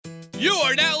You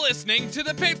are now listening to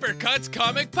the Paper Cuts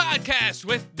Comic Podcast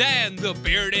with Dan the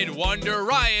Bearded Wonder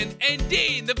Ryan and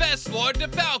Dean the Best Lord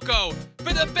DeFalco.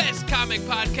 For the best comic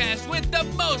podcast with the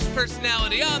most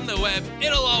personality on the web,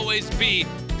 it'll always be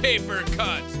Paper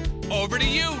Cuts. Over to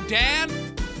you, Dan.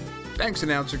 Thanks,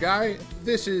 announcer guy.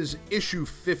 This is issue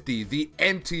 50, the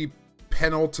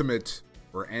anti-penultimate,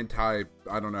 or I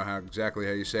don't know exactly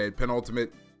how you say it,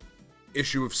 penultimate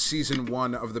issue of season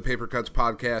 1 of the Paper Cuts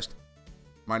Podcast.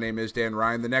 My name is Dan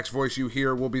Ryan. The next voice you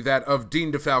hear will be that of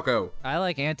Dean DeFalco. I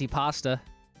like antipasta.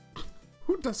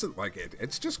 Who doesn't like it?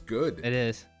 It's just good. It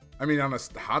is. I mean, on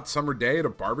a hot summer day at a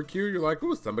barbecue, you're like,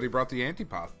 ooh, somebody brought the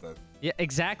antipasta. Yeah,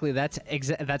 exactly. That's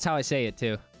how I say it,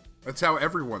 too. That's how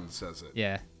everyone says it.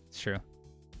 Yeah, it's true.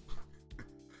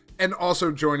 And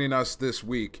also joining us this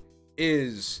week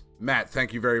is Matt.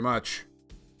 Thank you very much.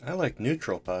 I like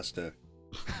neutral pasta.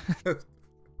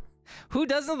 Who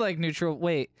doesn't like neutral?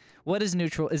 Wait, what is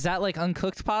neutral? Is that like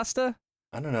uncooked pasta?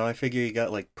 I don't know. I figure you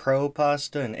got like pro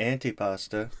pasta and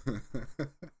anti-pasta.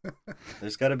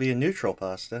 There's got to be a neutral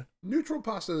pasta. Neutral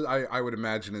pasta, I would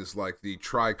imagine, is like the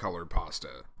tricolor pasta.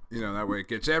 You know, that way it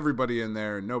gets everybody in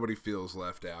there and nobody feels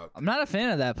left out. I'm not a fan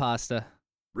of that pasta.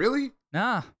 Really?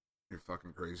 Nah. You're a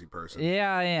fucking crazy person.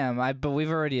 Yeah, I am. But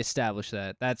we've already established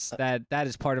that. That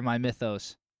is part of my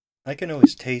mythos. I can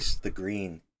always taste the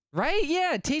green. Right?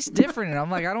 Yeah, it tastes different. And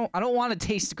I'm like, I don't want to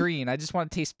taste green. I just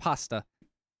want to taste pasta.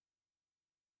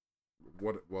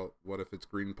 What if it's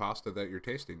green pasta that you're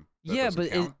tasting? That yeah, but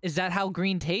is that how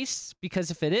green tastes?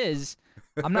 Because if it is,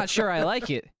 I'm not sure I like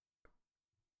it.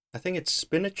 I think it's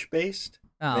spinach based.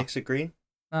 Oh. Makes it green.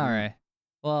 All right.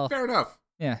 Well, fair enough.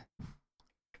 Yeah.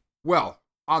 Well,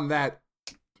 on that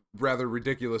rather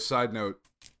ridiculous side note,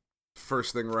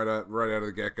 first thing right out of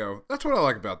the get-go, that's what I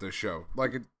like about this show.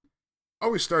 Like, it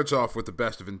always starts off with the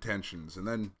best of intentions and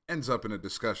then ends up in a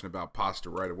discussion about pasta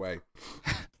right away.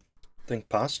 I think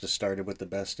pasta started with the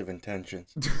best of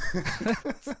intentions.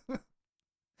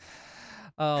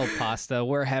 Oh, pasta,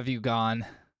 where have you gone?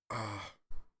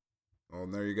 Well,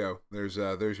 and there you go. There's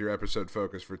your episode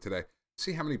focus for today.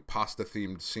 See how many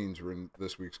pasta-themed scenes were in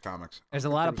this week's comics. There's a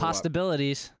lot of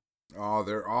postabilities.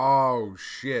 Oh,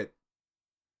 shit.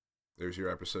 There's your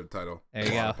episode title. There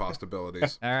you go. A lot of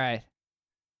possibilities. All right.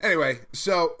 Anyway,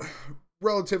 so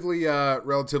relatively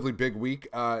big week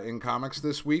in comics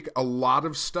this week. A lot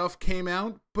of stuff came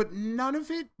out, but none of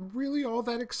it really all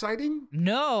that exciting.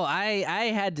 No,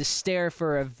 I had to stare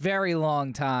for a very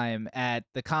long time at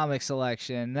the comic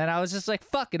selection. Then I was just like,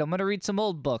 fuck it, I'm going to read some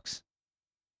old books.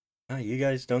 Oh, you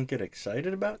guys don't get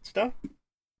excited about stuff?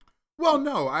 Well,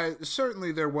 no,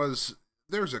 certainly there's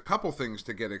a couple things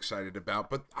to get excited about,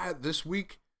 but this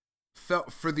week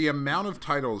felt, for the amount of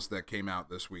titles that came out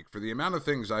this week, for the amount of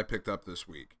things I picked up this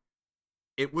week,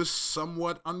 it was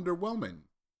somewhat underwhelming.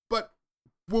 But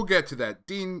we'll get to that.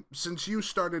 Dean, since you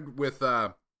started with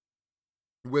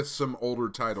some older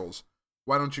titles,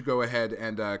 why don't you go ahead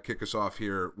and kick us off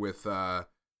here with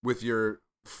your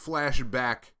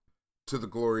flashback to the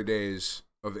glory days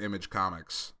of Image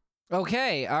Comics.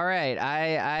 Okay, all right.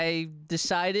 I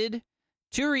decided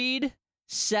to read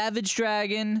Savage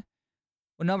Dragon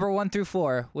number 1 through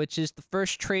 4, which is the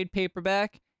first trade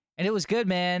paperback, and it was good,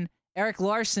 man. Eric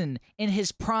Larson in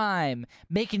his prime,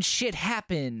 making shit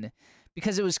happen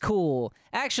because it was cool.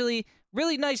 Actually,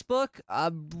 really nice book.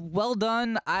 Well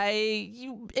done.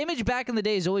 Image back in the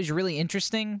day is always really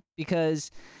interesting because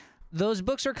those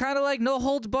books are kind of like no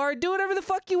holds barred, do whatever the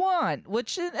fuck you want,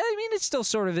 which, I mean, it still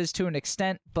sort of is to an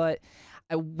extent, but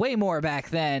way more back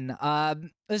then.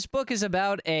 This book is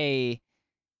about a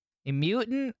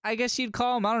mutant, I guess you'd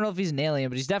call him. I don't know if he's an alien,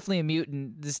 but he's definitely a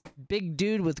mutant. This big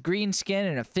dude with green skin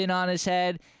and a fin on his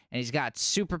head, and he's got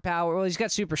superpower. Well, he's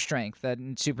got super strength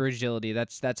and super agility.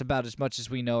 That's about as much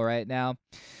as we know right now.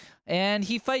 And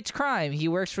he fights crime. He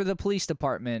works for the police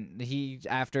department.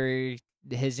 After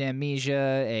his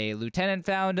amnesia, a lieutenant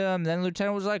found him. Then the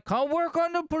lieutenant was like, come work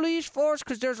on the police force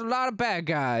because there's a lot of bad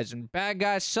guys, and bad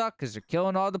guys suck because they're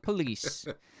killing all the police.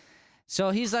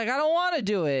 So he's like, I don't want to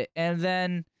do it. And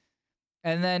then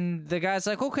the guy's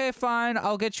like, okay, fine,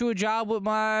 I'll get you a job with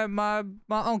my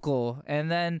uncle. And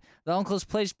then the uncle's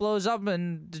place blows up,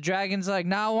 and the dragon's like,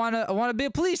 now I want to be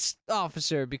a police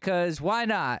officer because why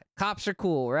not? Cops are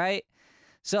cool, right?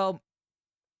 So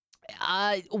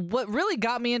what really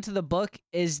got me into the book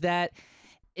is that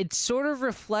it sort of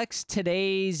reflects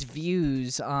today's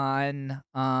views on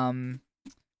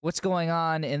what's going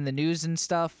on in the news and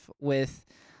stuff with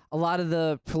a lot of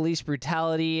the police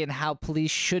brutality and how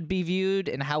police should be viewed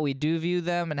and how we do view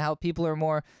them and how people are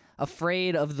more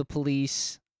afraid of the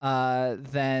police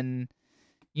than,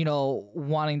 you know,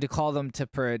 wanting to call them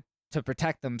to to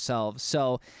protect themselves.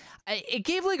 So it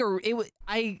gave like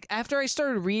after I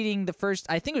started reading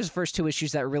I think it was the first 2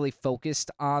 issues that really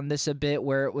focused on this a bit,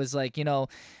 where it was like,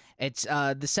 it's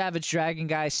the Savage Dragon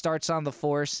guy starts on the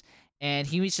force, and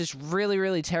he was just really,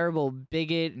 really terrible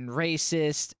bigot and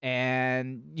racist,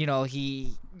 and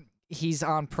he's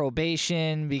on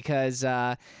probation because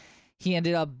he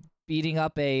ended up beating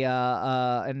up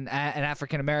an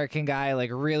African American guy like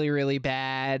really, really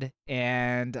bad,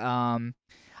 and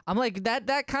I'm like,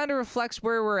 that kind of reflects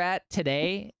where we're at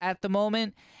today at the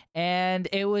moment. And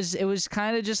it was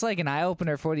kind of just like an eye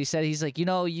opener for what he said. He's like,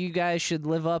 you guys should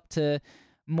live up to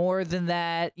more than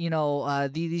that.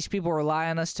 These people rely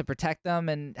on us to protect them,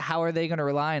 and how are they going to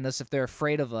rely on us if they're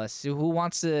afraid of us? Who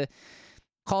wants to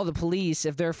call the police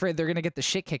if they're afraid they're going to get the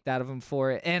shit kicked out of them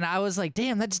for it? And I was like,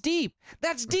 damn, that's deep.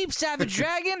 That's deep, Savage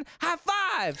Dragon. High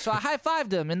five. So I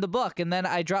high-fived him in the book, and then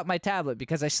I dropped my tablet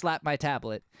because I slapped my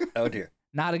tablet. Oh, dear.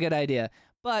 Not a good idea.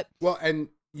 But well, and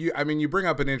you bring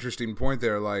up an interesting point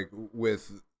there, like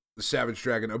with the Savage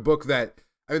Dragon, a book that,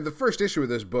 the first issue of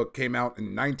this book came out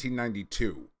in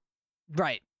 1992.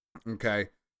 Right. Okay.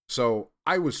 So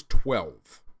I was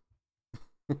 12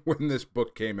 when this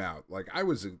book came out. Like I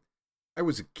was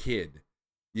a kid,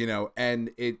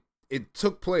 and it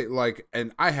took place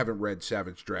and I haven't read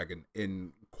Savage Dragon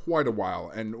in quite a while.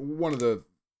 And one of the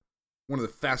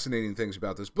fascinating things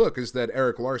about this book is that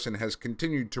Erik Larsen has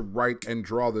continued to write and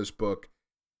draw this book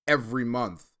every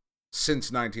month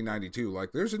since 1992.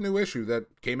 Like there's a new issue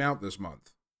that came out this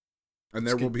month, and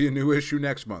there will be a new issue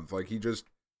next month. Like he just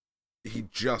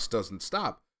doesn't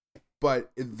stop.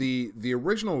 But the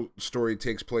original story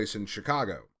takes place in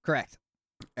Chicago. Correct.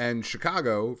 And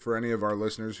Chicago, for any of our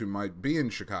listeners who might be in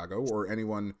Chicago or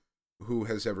anyone who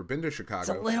has ever been to Chicago, it's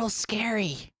a little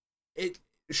scary.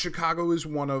 Chicago is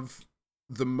one of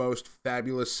the most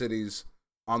fabulous cities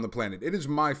on the planet. It is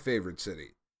my favorite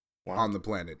city on the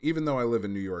planet. Even though I live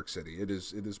in New York City, it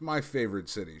is my favorite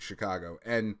city, Chicago.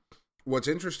 And what's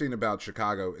interesting about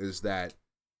Chicago is that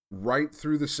right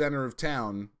through the center of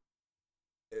town,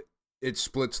 it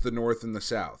splits the north and the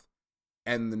south.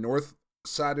 And the north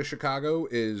side of Chicago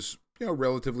is,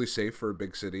 relatively safe for a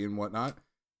big city and whatnot.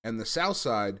 And the south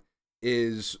side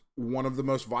is one of the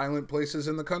most violent places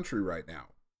in the country right now,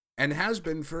 and has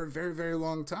been for a very, very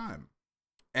long time.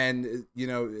 And,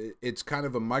 it's kind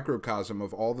of a microcosm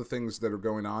of all the things that are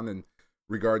going on in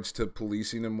regards to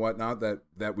policing and whatnot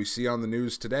that we see on the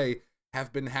news today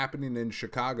have been happening in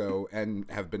Chicago and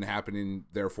have been happening,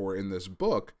 therefore, in this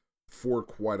book for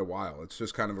quite a while. It's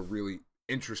just kind of a really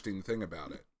interesting thing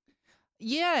about it.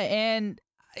 Yeah, and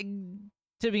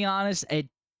to be honest, it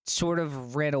sort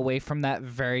of ran away from that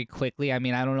very quickly. I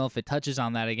mean, I don't know if it touches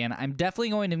on that again. I'm definitely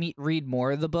going to read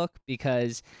more of the book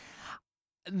because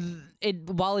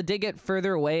while it did get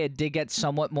further away, it did get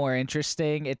somewhat more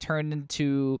interesting. It turned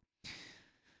into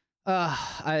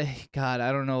I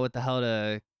don't know what the hell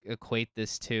to equate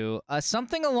this to.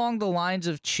 Something along the lines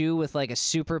of Chew with like a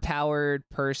superpowered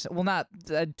person. Well, not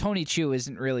Tony Chew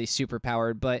isn't really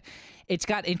superpowered, but it's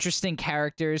got interesting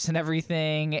characters and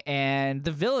everything, and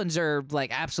the villains are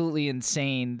like absolutely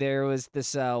insane. There was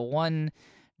this one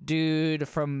dude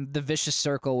from the Vicious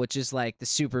Circle, which is like the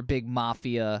super big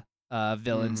mafia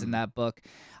villains in that book.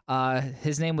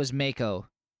 His name was Mako.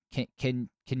 Can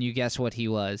you guess what he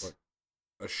was?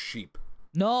 A sheep.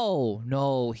 No,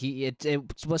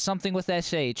 it was something with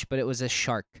SH, but it was a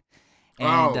shark.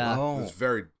 And, it was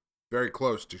very, very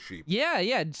close to sheep.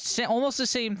 Yeah, almost the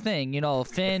same thing.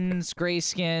 Fins, gray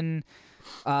skin,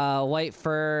 white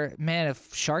fur. Man,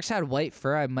 if sharks had white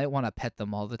fur, I might want to pet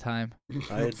them all the time.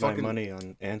 I had my money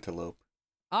on antelope.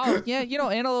 Oh, yeah,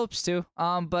 antelopes too.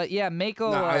 But yeah,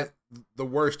 Mako... the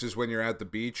worst is when you're at the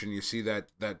beach and you see that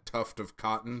tuft of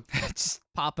cotton just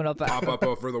pop up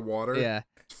over the water. Yeah.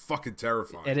 It's fucking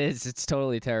terrifying. It is. It's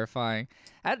totally terrifying.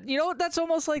 You know what? That's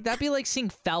almost like, that'd be like seeing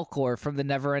Falcor from the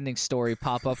Neverending Story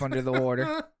pop up under the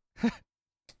water. Oh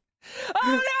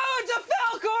no, it's a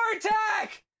Falcor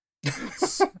attack!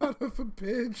 Son of a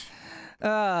bitch.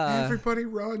 Everybody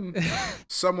run.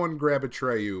 Someone grab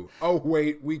Atreyu. Oh,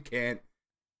 wait, we can't.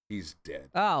 He's dead.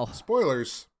 Oh.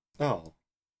 Spoilers. Oh.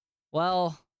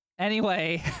 Well,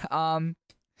 anyway,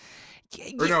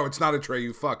 Or no, it's not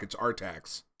Atreyu. Fuck, it's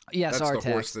Artax. Yes, That's Artax.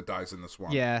 The horse that dies in the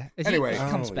swamp. Yeah. Anyway. He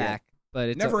comes back, but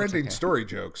it's never-ending okay. story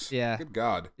jokes. Yeah. Good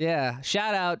God. Yeah.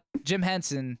 Shout out Jim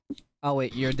Henson. Oh,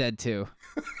 wait, you're dead too.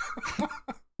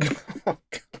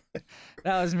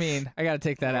 That was mean. I gotta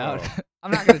take that out. I'm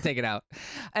not gonna take it out.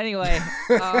 Anyway,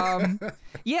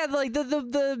 yeah, like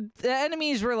the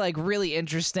enemies were like really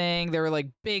interesting. They were like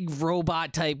big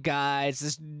robot type guys.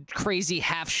 This crazy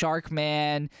half shark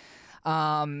man.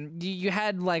 You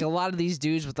had like a lot of these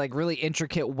dudes with like really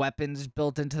intricate weapons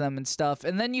built into them and stuff,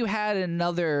 and then you had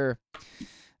another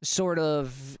sort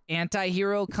of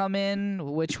anti-hero come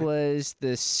in, which was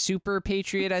the Super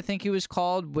Patriot, I think he was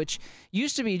called, which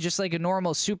used to be just like a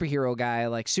normal superhero guy,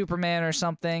 like Superman or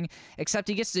something, except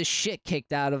he gets this shit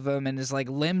kicked out of him and his like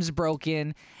limbs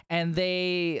broken, and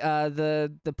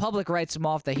the public writes him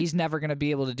off that he's never going to be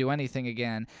able to do anything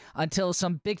again until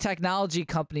some big technology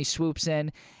company swoops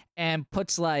in and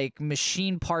puts like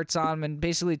machine parts on him and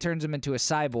basically turns him into a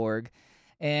cyborg.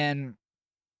 And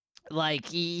like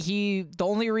he the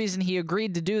only reason he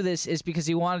agreed to do this is because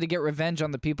he wanted to get revenge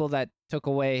on the people that took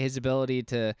away his ability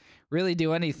to really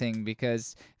do anything,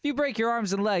 because if you break your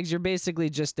arms and legs, you're basically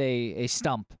just a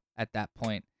stump at that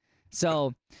point.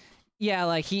 So yeah,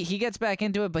 like he gets back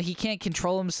into it, but he can't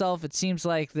control himself. It seems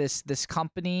like this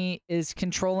company is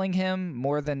controlling him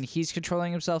more than he's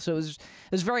controlling himself. So it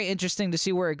was very interesting to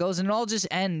see where it goes, and it all just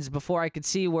ends before I could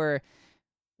see where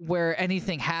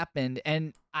anything happened.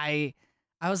 And I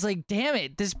was like, damn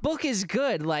it, this book is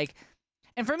good. Like,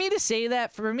 and for me to say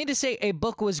a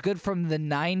book was good from the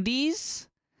 90s,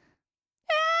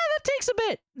 that takes a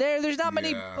bit. There's not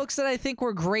many books that I think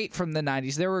were great from the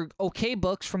 90s. There were okay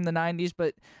books from the 90s,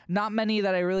 but not many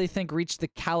that I really think reached the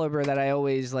caliber that I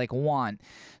always like want.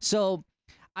 So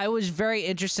I was very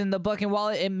interested in the book, and while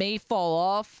it may fall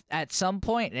off at some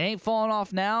point, it ain't falling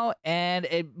off now, and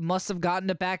it must have gotten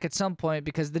it back at some point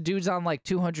because the dude's on like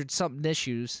 200-something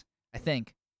issues, I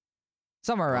think.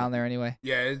 Somewhere around there anyway.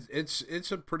 Yeah,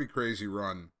 it's a pretty crazy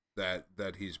run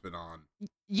that he's been on.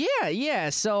 Yeah.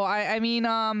 So I mean,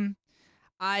 I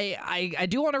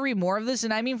do want to read more of this,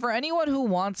 and I mean, for anyone who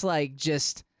wants like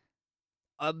just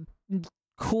a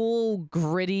cool,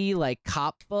 gritty like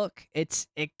cop book, it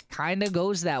kind of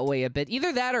goes that way a bit.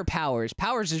 Either that or Powers.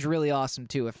 Powers is really awesome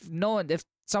too. If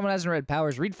someone hasn't read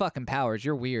Powers, read fucking Powers.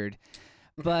 You're weird.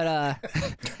 But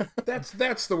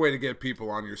that's the way to get people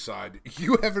on your side.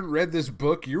 You haven't read this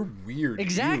book, you're weird.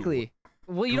 Exactly.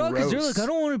 Well, you know, because they're like, I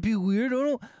don't want to be weird. I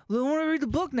don't want to read the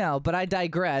book now. But I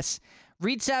digress.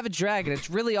 Read Savage Dragon. It's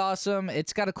really awesome.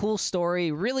 It's got a cool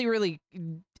story. Really, really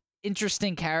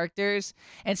interesting characters.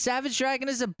 And Savage Dragon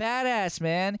is a badass,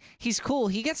 man. He's cool.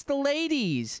 He gets the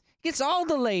ladies. He gets all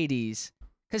the ladies.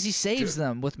 Because he saves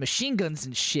them with machine guns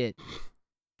and shit.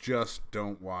 Just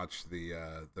don't watch the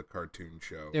cartoon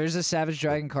show. There's a Savage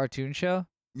Dragon cartoon show?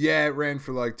 Yeah, it ran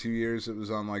for like 2 years. It was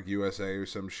on like USA or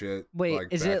some shit. Wait, like,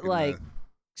 is it like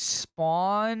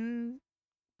Spawn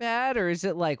bad, or is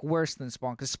it like worse than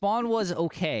Spawn? Because Spawn was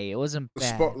okay. It wasn't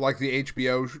bad. Like the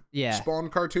HBO Spawn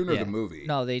cartoon or the movie?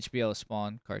 No, the HBO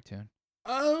Spawn cartoon.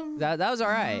 That was all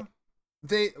right.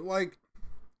 They like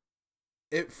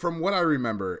it from what I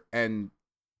remember, and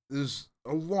this is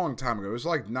a long time ago. It was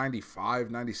like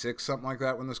 95, 96, something like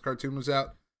that when this cartoon was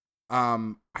out.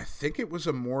 I think it was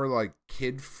a more like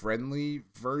kid-friendly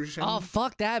version. Oh,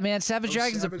 fuck that, man. Savage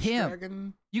Dragon's a pimp.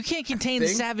 Dragon? You can't contain the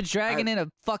Savage Dragon in a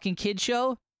fucking kid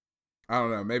show? I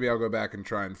don't know. Maybe I'll go back and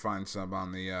try and find some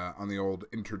on the old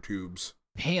intertubes.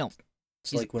 Pimp.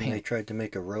 It's like when they tried to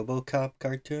make a RoboCop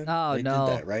cartoon. Oh, they no.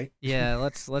 did that, right? Yeah,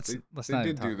 let's not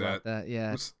even talk about that.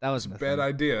 Yeah, that was a bad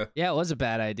idea. Yeah, it was a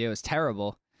bad idea. It was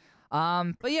terrible.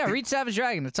 But yeah, read Savage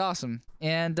Dragon. It's awesome.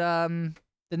 And the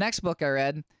next book I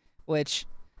read, which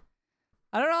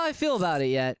I don't know how I feel about it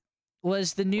yet,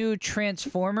 was the new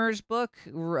Transformers book.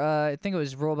 I think it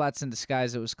was Robots in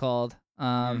Disguise it was called.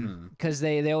 Because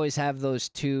they always have those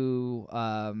two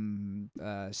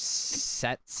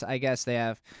sets, I guess. They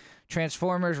have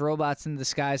Transformers, Robots in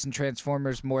Disguise, and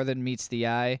Transformers More Than Meets the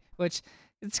Eye, which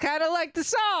it's kind of like the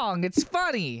song. It's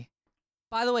funny.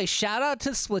 By the way, shout out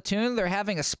to Splatoon. They're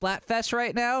having a Splatfest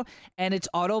right now, and it's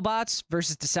Autobots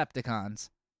versus Decepticons.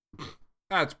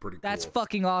 That's pretty cool. That's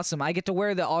fucking awesome. I get to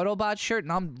wear the Autobot shirt,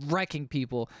 and I'm wrecking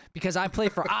people because I play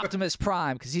for Optimus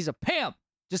Prime because he's a pimp,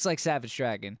 just like Savage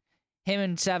Dragon. Him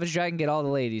and Savage Dragon get all the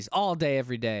ladies all day,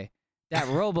 every day. That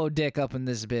robo dick up in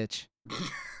this bitch.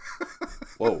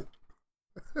 Whoa.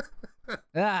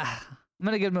 I'm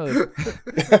in a good mood.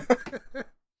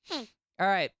 All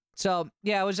right. So,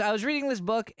 yeah, I was reading this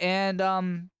book, and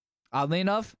oddly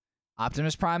enough,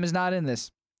 Optimus Prime is not in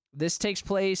this. This takes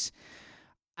place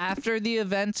after the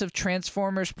events of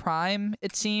Transformers Prime,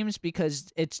 it seems,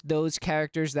 because it's those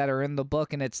characters that are in the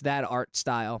book, and it's that art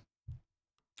style.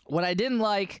 What I didn't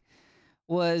like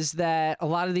was that a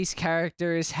lot of these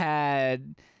characters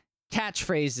had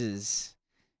catchphrases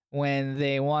when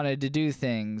they wanted to do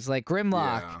things. Like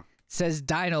Grimlock says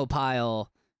Dino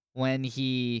Pile when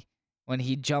he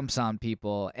jumps on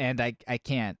people, and I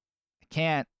can't.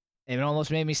 It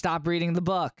almost made me stop reading the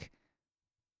book.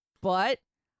 But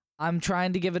I'm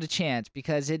trying to give it a chance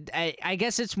because I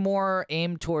guess it's more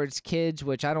aimed towards kids,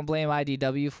 which I don't blame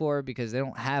IDW for because they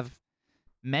don't have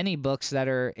many books that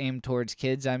are aimed towards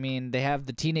kids. I mean, they have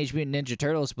the Teenage Mutant Ninja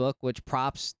Turtles book, which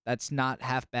props, that's not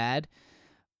half bad.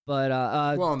 But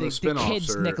well, and the the spin-offs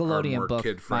kids are Nickelodeon more book,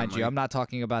 mind kid-friendly. you. I'm not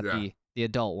talking about Yeah. the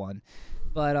adult one.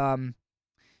 But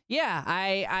yeah,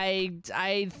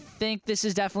 I think this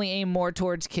is definitely aimed more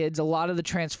towards kids. A lot of the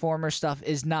Transformer stuff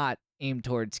is not aimed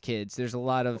towards kids. There's a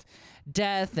lot of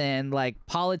death and like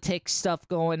politics stuff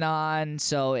going on,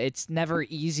 so it's never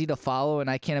easy to follow, and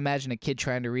I can't imagine a kid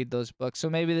trying to read those books. So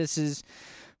maybe this is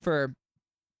for,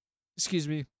 excuse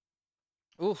me,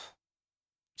 oof,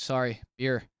 sorry,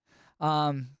 beer,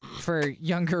 for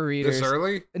younger readers. This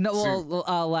early? No,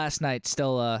 well, last night,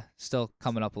 still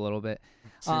coming up a little bit.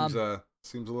 Seems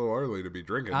a little early to be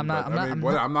drinking. I'm not- but, I'm I not-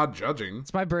 mean, I'm not judging.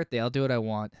 It's my birthday. I'll do what I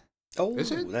want. Oh,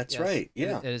 Is it? that's Yes, right.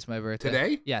 Yeah. it is my birthday.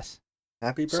 Today? Yes.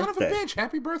 Happy birthday. Son of a bitch!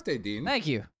 Happy birthday, Dean. Thank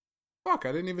you. Fuck,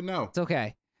 I didn't even know. It's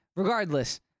okay.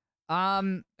 Regardless,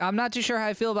 I'm not too sure how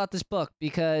I feel about this book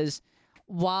because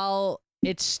while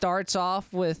it starts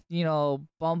off with, you know,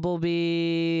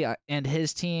 Bumblebee and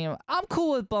his team, I'm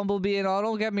cool with Bumblebee and all,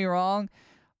 don't get me wrong,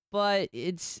 but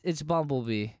it's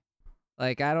Bumblebee.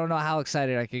 Like, I don't know how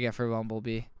excited I could get for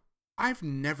Bumblebee. I've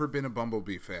never been a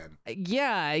Bumblebee fan.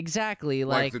 Yeah, exactly.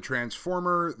 Like the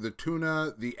Transformer, the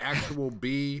tuna, the actual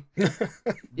bee.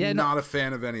 Yeah, not a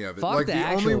fan of any of it. Fuck Like the the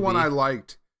only actual one bee. I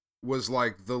liked was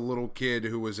like the little kid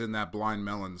who was in that Blind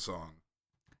Melon song.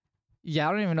 yeah,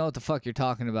 I don't even know what the fuck you're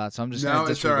talking about, so I'm just No,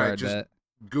 gonna it's all right. disregard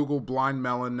Just Google Blind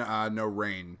Melon, no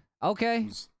rain. that. Okay,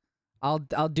 I'll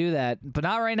do that, but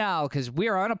not right now because we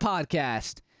are on a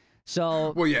podcast.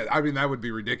 So Well, yeah, I mean that would be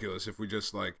ridiculous if we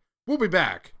just like we'll be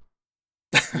back,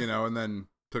 you know, and then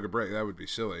took a break. That would be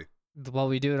silly. well,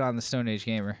 we do it on the Stone Age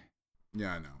Gamer.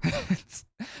 Yeah, I know.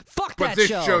 Fuck But that this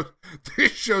show.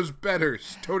 this show's better.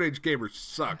 Stone Age Gamer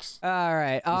sucks. All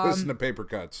right. Listen to Paper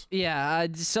Cuts. Yeah.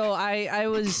 So I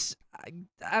was.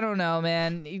 I don't know,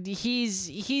 man.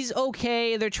 He's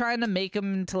okay. They're trying to make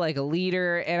him into like a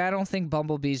leader, and I don't think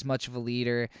Bumblebee's much of a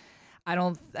leader. I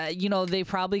don't. You know, they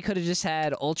probably could have just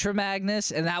had Ultra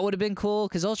Magnus, and that would have been cool.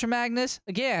 Because Ultra Magnus,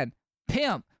 again,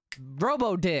 pimp,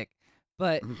 Robo Dick.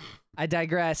 But I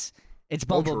digress. It's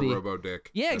Bumblebee. Ultra Robo Dick.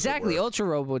 Yeah, as it exactly. were. Ultra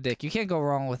Robo Dick. You can't go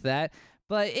wrong with that.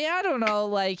 But yeah, I don't know.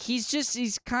 Like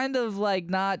he's kind of like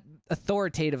not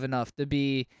authoritative enough to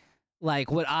be like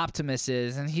what Optimus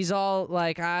is. And he's all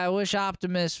like, I wish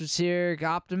Optimus was here.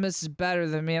 Optimus is better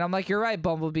than me. And I'm like, you're right,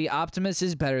 Bumblebee. Optimus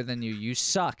is better than you. You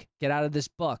suck. Get out of this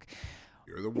book.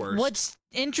 You're the worst. What's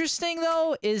interesting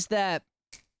though is that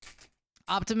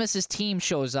Optimus's team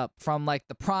shows up from like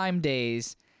the Prime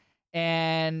days,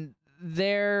 and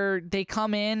they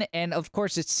come in, and of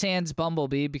course it's Sans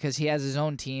Bumblebee because he has his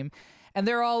own team, and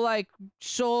they're all like,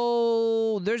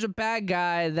 so there's a bad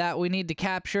guy that we need to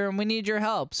capture and we need your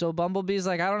help. So Bumblebee's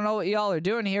like, I don't know what y'all are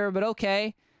doing here, but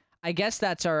okay, I guess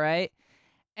that's all right.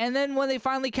 And then when they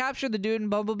finally capture the dude, and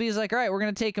Bumblebee's like, all right, we're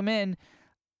gonna take him in,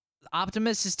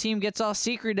 Optimus's team gets all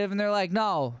secretive, and they're like,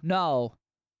 no,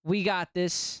 we got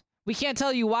this. We can't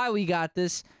tell you why we got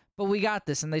this, but we got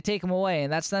this. And they take him away,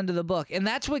 and that's the end of the book. And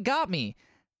that's what got me.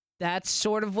 That's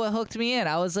sort of what hooked me in.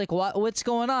 I was like, what's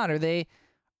going on? Are they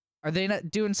not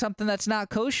doing something that's not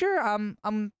kosher? I'm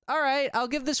all right. I'll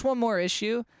give this one more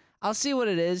issue. I'll see what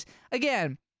it is.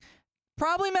 Again,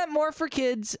 probably meant more for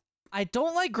kids. I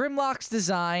don't like Grimlock's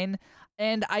design.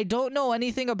 And I don't know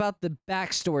anything about the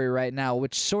backstory right now,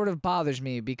 which sort of bothers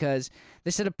me because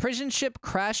they said a prison ship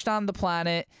crashed on the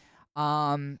planet.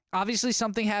 Obviously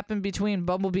something happened between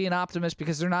Bumblebee and Optimus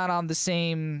because they're not on the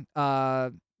same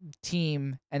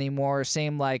team anymore,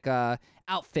 same like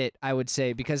outfit, I would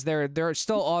say, because they're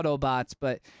still Autobots,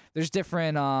 but there's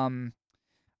different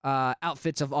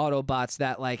outfits of Autobots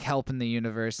that like help in the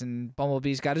universe, and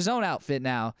Bumblebee's got his own outfit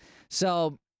now.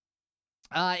 So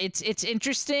it's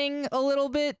interesting a little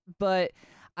bit, but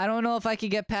I don't know if I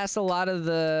could get past a lot of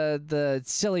the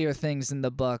sillier things in the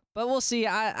book. But we'll see.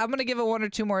 I'm going to give it one or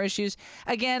two more issues.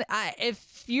 Again,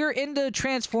 if you're into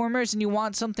Transformers and you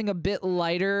want something a bit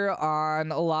lighter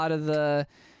on a lot of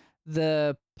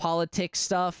the politics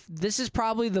stuff, this is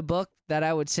probably the book that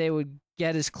I would say would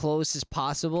get as close as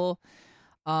possible.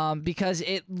 Because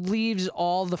it leaves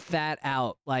all the fat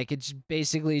out. Like, it's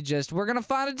basically just, we're going to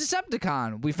find a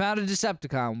Decepticon. We found a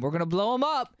Decepticon. We're going to blow him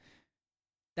up.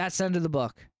 That's the end of the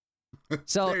book.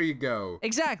 So there you go.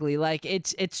 Exactly. Like,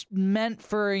 it's meant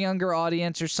for a younger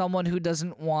audience or someone who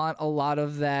doesn't want a lot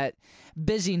of that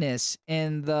busyness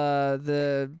in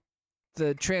the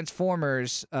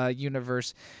Transformers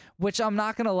universe, which I'm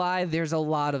not gonna lie, there's a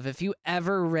lot of. If you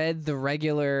ever read the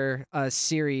regular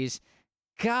series,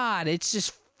 God, it's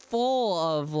just full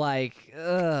of like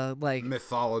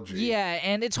mythology. yeah,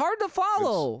 and it's hard to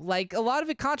follow. Like a lot of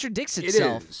it contradicts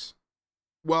itself. It is.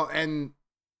 Well, and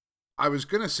I was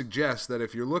gonna suggest that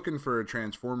if you're looking for a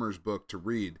Transformers book to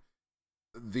read,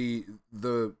 the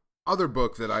other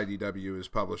book that IDW is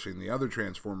publishing, the other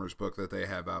Transformers book that they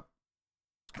have up,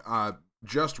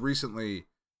 just recently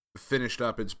finished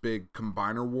up its big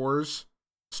Combiner Wars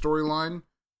storyline,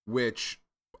 which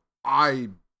I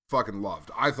fucking loved.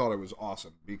 I thought it was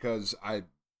awesome because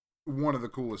one of the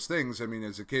coolest things, I mean,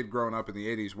 as a kid growing up in the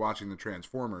 80s watching the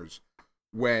Transformers,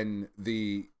 when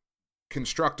the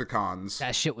Constructicons,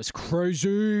 that shit was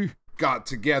crazy, got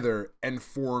together and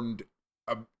formed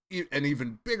an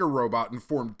even bigger robot and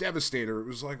formed Devastator. It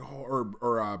was like, or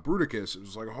Bruticus. It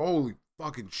was like, holy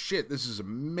fucking shit, this is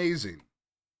amazing,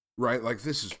 right? Like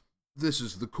this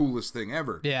is the coolest thing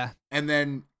ever. Yeah. And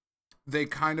then they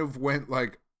kind of went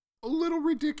like a little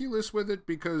ridiculous with it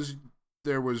because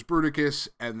there was Bruticus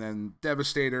and then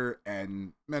Devastator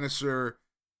and Menacer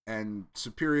and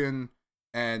Superion,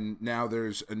 and now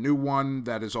there's a new one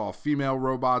that is all female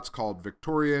robots called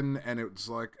Victorian, and it was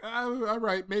like, all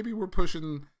right, maybe we're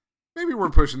pushing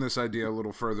this idea a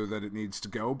little further than it needs to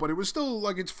go, but it was still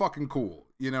like, it's fucking cool.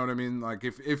 You know what I mean? Like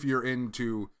if you're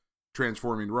into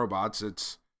transforming robots,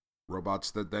 it's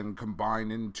robots that then combine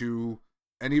into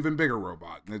an even bigger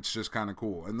robot, and it's just kind of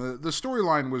cool. And the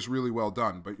storyline was really well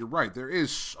done, but you're right, there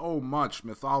is so much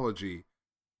mythology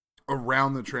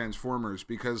around the Transformers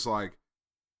because like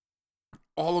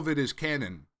all of it is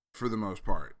canon for the most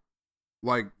part.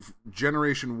 Like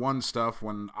Generation 1 stuff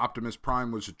when Optimus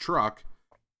Prime was a truck,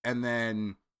 and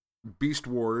then Beast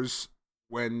Wars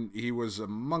when he was a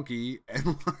monkey, and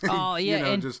like, oh yeah, you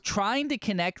know, and just trying to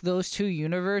connect those two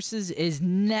universes is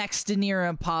next to near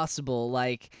impossible.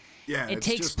 Like, yeah, it it's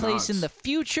takes just place in the nuts.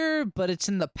 future, but it's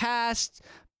in the past,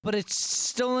 but it's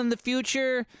still in the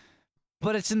future,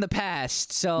 but it's in the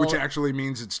past. So Which actually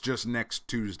means it's just next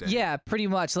Tuesday. yeah, pretty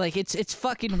much. Like it's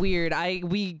fucking weird.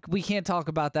 We can't talk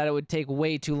about that. It would take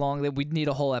way too long. That we'd need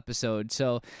a whole episode.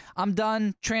 So I'm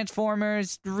done.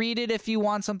 Transformers. Read it if you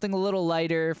want something a little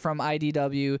lighter from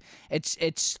IDW.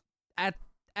 It's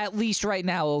at least right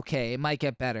now okay. It might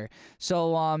get better.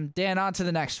 So Dan, on to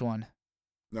the next one.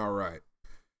 All right.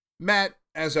 Matt,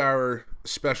 as our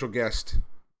special guest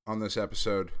on this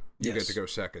episode, you Yes. get to go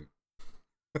second.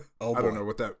 Oh, I don't boy.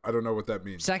 know what that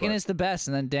means. Second but- is the best,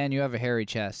 and then Dan, you have a hairy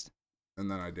chest. and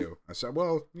then I do. I said,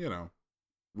 well, you know,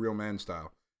 real man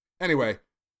style. Anyway,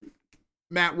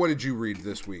 Matt, what did you read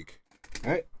this week?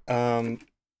 All right.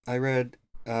 I read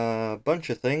a bunch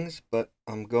of things, but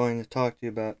I'm going to talk to you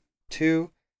about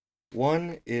two.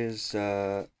 One is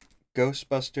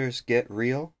Ghostbusters Get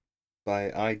Real by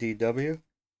IDW.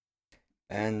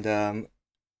 And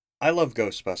I love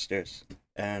Ghostbusters,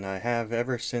 and I have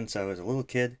ever since I was a little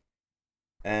kid.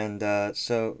 And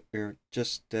so you're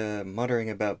just muttering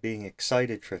about being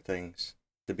excited for things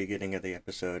at the beginning of the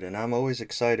episode, and I'm always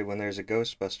excited when there's a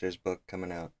Ghostbusters book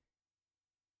coming out.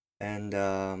 And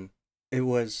it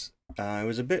was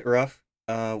a bit rough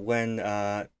when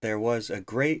there was a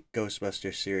great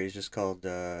Ghostbusters series just called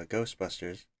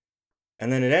Ghostbusters,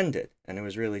 and then it ended, and it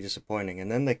was really disappointing.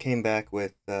 And then they came back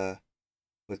with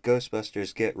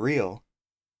Ghostbusters Get Real,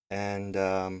 and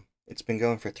it's been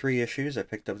going for 3 issues. I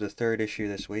picked up the 3rd issue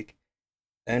this week,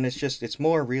 and it's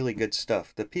more really good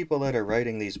stuff. The people that are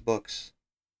writing these books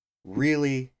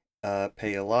really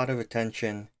pay a lot of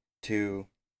attention to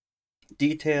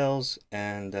details,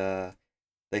 and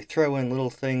they throw in little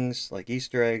things like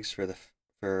Easter eggs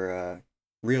for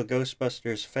real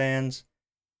Ghostbusters fans,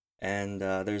 and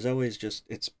there's always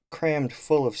it's crammed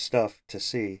full of stuff to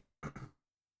see,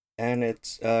 and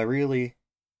it's really,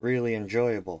 really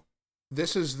enjoyable.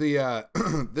 This is the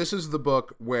this is the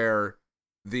book where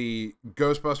the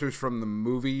Ghostbusters from the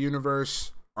movie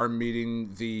universe are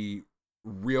meeting the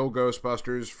real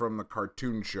Ghostbusters from the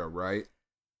cartoon show, right?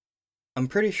 I'm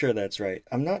pretty sure that's right.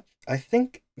 I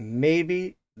think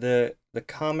maybe the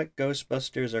comic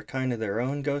Ghostbusters are kind of their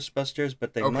own Ghostbusters,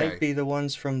 but they Okay. might be the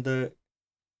ones from the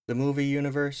movie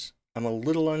universe. I'm a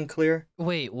little unclear.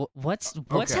 Wait, what's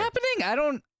Okay. happening? I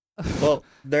don't. Well,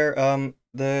 they're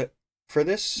for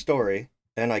this story,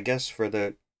 and I guess for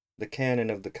the canon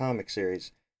of the comic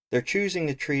series, they're choosing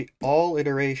to treat all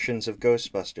iterations of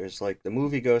Ghostbusters, like the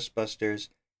movie Ghostbusters,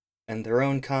 and their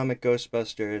own comic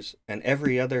Ghostbusters, and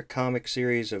every other comic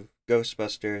series of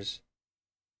Ghostbusters,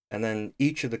 and then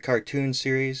each of the cartoon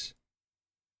series,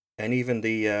 and even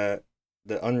the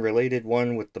unrelated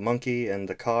one with the monkey and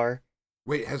the car.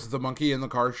 Wait, has the monkey in the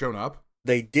car shown up?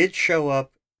 They did show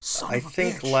up Son I of a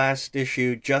think bitch. last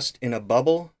issue just in a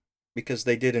bubble because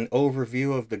they did an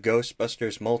overview of the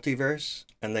Ghostbusters multiverse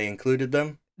and they included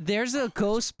them. There's a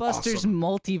Ghostbusters awesome.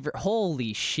 multiverse.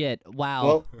 Holy shit!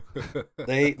 Wow. Well,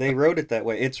 they wrote it that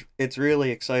way. It's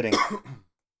really exciting.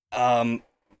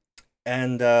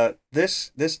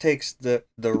 This takes the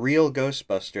real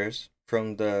Ghostbusters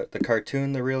from the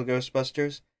cartoon The Real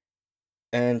Ghostbusters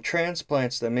and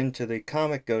transplants them into the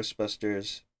comic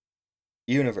Ghostbusters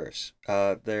universe.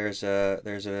 There's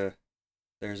a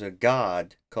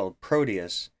god called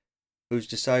Proteus who's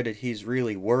decided he's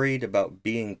really worried about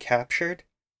being captured.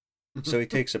 So he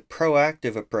takes a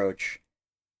proactive approach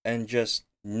and just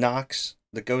knocks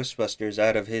the Ghostbusters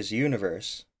out of his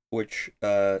universe, which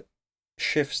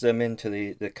shifts them into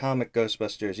the comic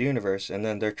Ghostbusters universe, and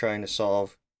then they're trying to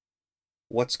solve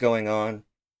what's going on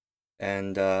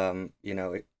and,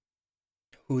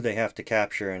 who they have to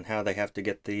capture and how they have to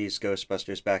get these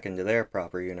Ghostbusters back into their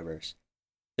proper universe.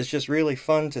 It's just really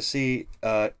fun to see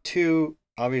two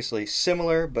obviously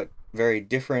similar but very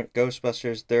different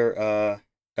Ghostbusters. They're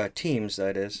teams,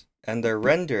 that is, and they're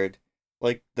rendered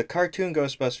like the cartoon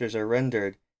Ghostbusters are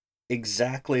rendered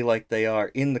exactly like they are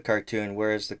in the cartoon,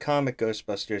 whereas the comic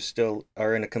Ghostbusters still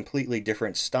are in a completely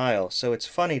different style. So it's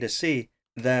funny to see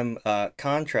them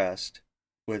contrast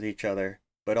with each other,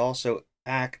 but also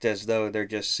act as though they're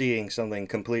just seeing something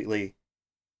completely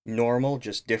normal,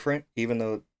 just different, even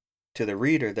though to the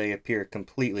reader they appear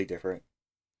completely different.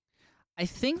 I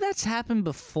think that's happened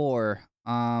before.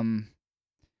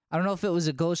 I don't know if it was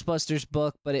a Ghostbusters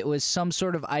book, but it was some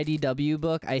sort of IDW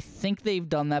book. I think they've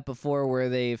done that before, where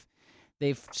they've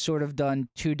sort of done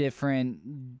two different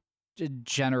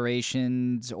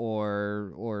generations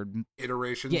or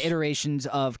Iterations. iterations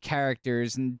of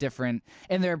characters and different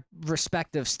in their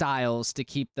respective styles to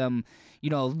keep them,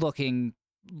 looking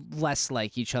less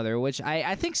like each other, which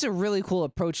I think is a really cool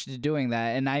approach to doing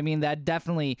that. And I mean, that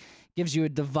definitely gives you a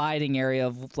dividing area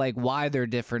of like why they're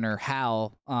different or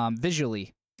how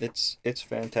visually. It's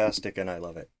fantastic and I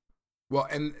love it. Well,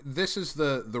 and this is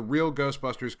the real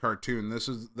Ghostbusters cartoon.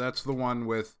 That's the one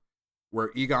with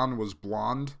where Egon was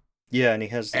blonde. Yeah, and he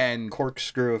has the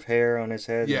corkscrew of hair on his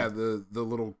head. Yeah, the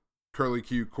little curly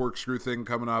Q corkscrew thing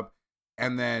coming up,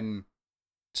 and then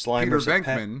Slimer's Peter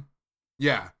Venkman.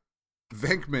 Yeah,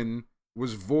 Venkman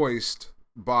was voiced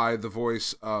by the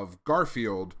voice of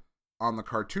Garfield on the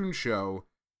cartoon show,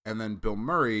 and then Bill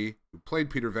Murray, who played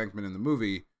Peter Venkman in the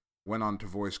movie, went on to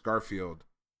voice Garfield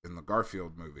in the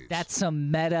Garfield movies. That's some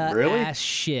meta Really? ass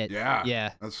shit.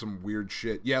 Yeah. That's some weird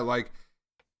shit. Yeah, like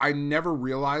I never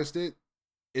realized it.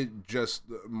 It just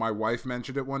my wife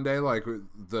mentioned it one day. Like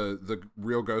the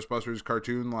real Ghostbusters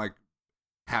cartoon, like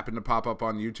happened to pop up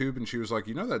on YouTube, and she was like,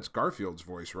 that's Garfield's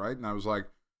voice, right? And I was like,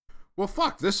 well,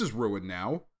 fuck, this is ruined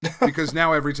now. Because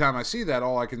now every time I see that,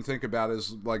 all I can think about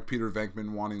is like Peter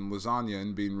Venkman wanting lasagna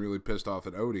and being really pissed off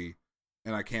at Odie.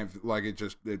 And I can't, like, it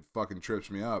fucking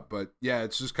trips me up. But yeah,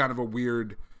 it's just kind of a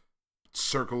weird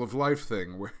circle of life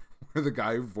thing where the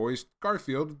guy who voiced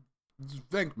Garfield is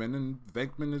Venkman and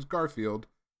Venkman is Garfield.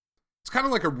 It's kind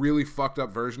of like a really fucked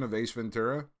up version of Ace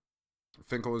Ventura.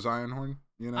 Finkel is Einhorn,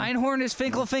 Einhorn is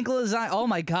Finkel, Finkel is Einhorn. Oh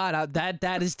my god,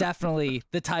 that is definitely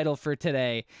the title for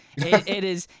today. It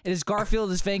is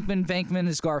Garfield is Venkman, Venkman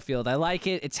is Garfield. I like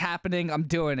it. It's happening. I'm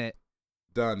doing it.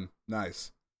 Done.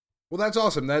 Nice. Well, that's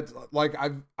awesome. That's like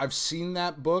I've seen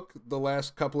that book the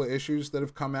last couple of issues that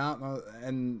have come out,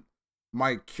 and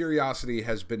my curiosity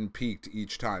has been piqued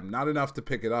each time. Not enough to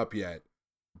pick it up yet,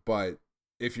 but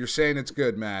if you're saying it's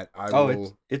good, Matt, I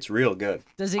will. It's real good.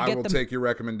 Does it I get will the? take your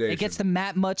recommendation. It gets the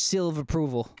Matt Much seal of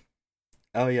approval.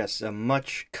 Oh yes, a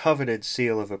much coveted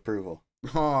seal of approval.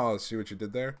 Oh, see what you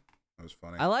did there? That was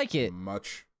funny. I like it.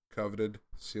 Much coveted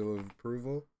seal of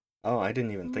approval. Oh, I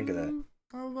didn't even think of that.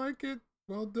 I like it.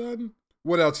 Well done.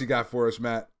 What else you got for us,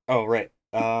 Matt? Oh, right.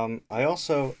 I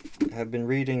also have been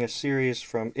reading a series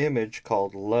from Image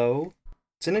called Low.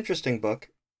 It's an interesting book.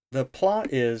 The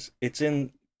plot is, it's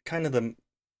in kind of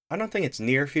I don't think it's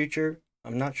near future.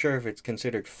 I'm not sure if it's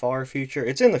considered far future.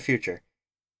 It's in the future,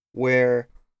 where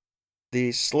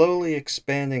the slowly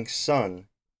expanding sun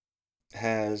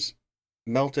has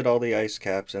melted all the ice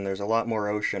caps and there's a lot more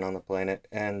ocean on the planet.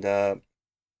 And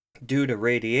due to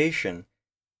radiation,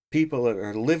 people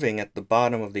are living at the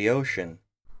bottom of the ocean,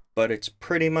 but it's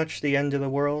pretty much the end of the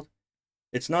world.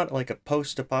 It's not like a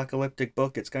post-apocalyptic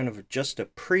book. It's kind of just a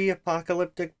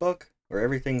pre-apocalyptic book where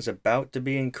everything's about to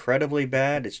be incredibly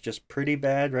bad. It's just pretty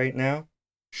bad right now.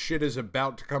 Shit is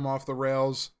about to come off the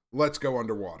rails. Let's go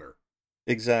underwater.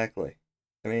 Exactly.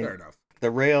 I mean, Fair enough. The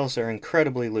rails are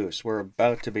incredibly loose. We're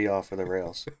about to be off of the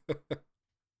rails.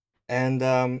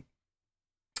 And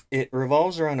it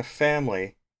revolves around a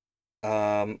family,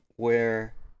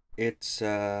 where it's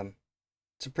a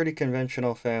pretty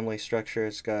conventional family structure.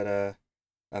 It's got a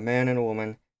man and a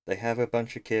woman. They have a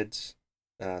bunch of kids,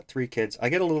 3 kids. I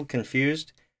get a little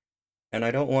confused, and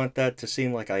I don't want that to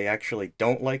seem like I actually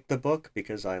don't like the book,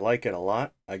 because I like it a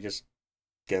lot. I just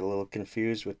get a little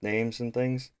confused with names and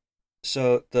things.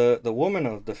 So the woman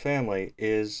of the family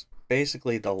is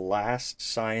basically the last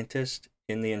scientist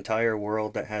in the entire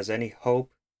world that has any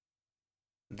hope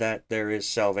that there is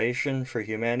salvation for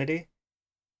humanity.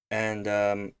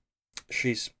 And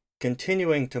she's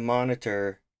continuing to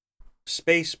monitor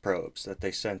space probes that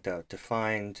they sent out to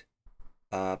find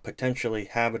potentially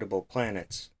habitable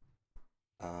planets.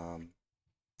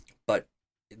 But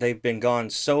they've been gone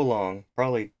so long,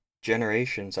 probably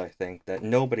generations, I think, that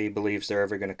nobody believes they're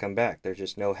ever going to come back. There's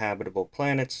just no habitable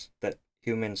planets that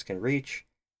humans can reach,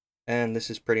 and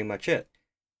this is pretty much it.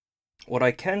 What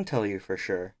I can tell you for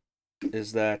sure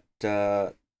is that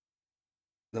the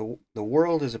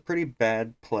world is a pretty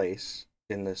bad place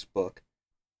in this book,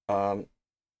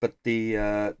 but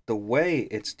the way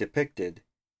it's depicted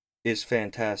is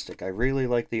fantastic. I really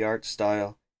like the art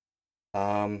style.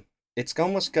 It's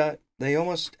almost got, they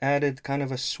almost added kind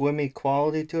of a swimmy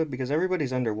quality to it, because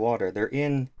everybody's underwater. They're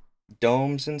in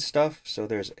domes and stuff, so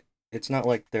it's not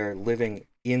like they're living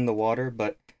in the water,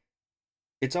 but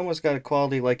it's almost got a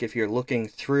quality like if you're looking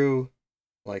through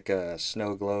like a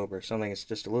snow globe or something. It's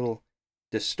just a little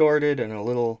distorted and a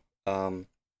little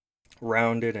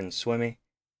rounded and swimmy,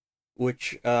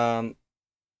 which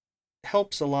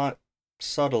helps a lot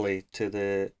subtly to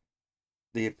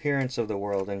the appearance of the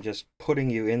world and just putting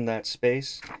you in that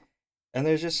space. And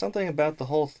there's just something about the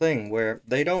whole thing where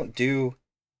they don't do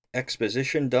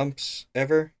exposition dumps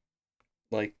ever,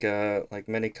 like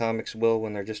many comics will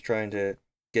when they're just trying to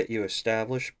get you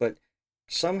established. But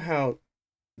somehow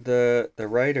the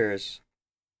writers,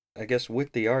 I guess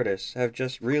with the artists, have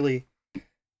just really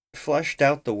fleshed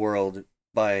out the world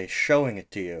by showing it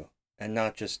to you and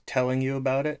not just telling you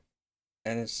about it.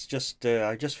 And it's just,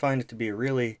 I just find it to be a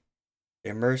really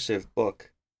immersive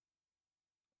book.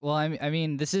 Well, I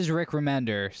mean, this is Rick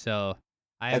Remender, so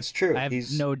That's true. I have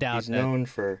He's no doubt he's that known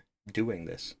for doing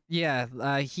this. yeah,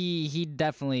 he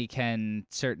definitely can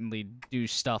certainly do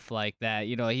stuff like that.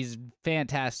 You know, he's a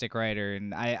fantastic writer,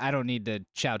 and I don't need to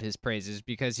shout his praises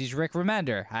because he's Rick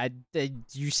Remender.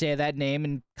 You say that name,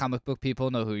 and comic book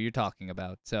people know who you're talking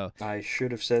about. So I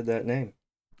should have said that name.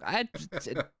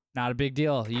 Not a big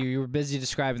deal. You were busy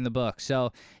describing the book,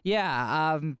 so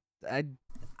yeah.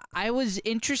 I was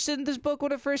interested in this book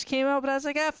when it first came out, but I was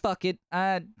like, fuck it.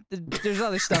 There's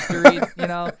other stuff to read, you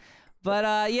know.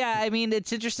 But yeah, I mean,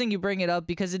 it's interesting you bring it up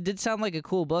because it did sound like a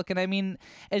cool book. And I mean,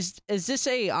 is this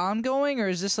a ongoing or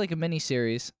is this like a mini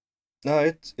series?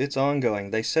 No, it's ongoing.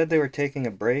 They said they were taking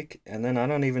a break, and then I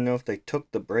don't even know if they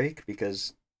took the break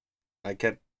because I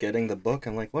kept getting the book.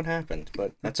 I'm like, what happened?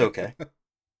 But that's okay.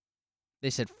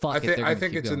 They said, fuck it. I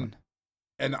think it's going.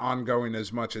 an ongoing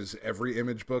as much as every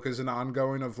Image book is an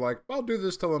ongoing of like, I'll do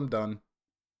this till I'm done.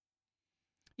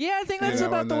 Yeah, I think that's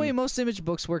about the way most Image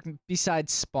books work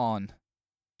besides Spawn.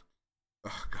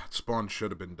 Oh, God, Spawn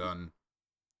should have been done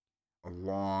a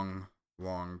long,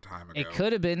 long time ago. It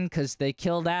could have been because they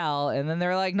killed Al, and then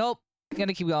they're like, nope,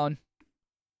 gonna keep going.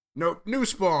 Nope, new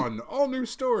Spawn, all new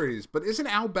stories. But isn't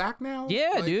Al back now?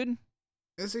 Yeah, dude.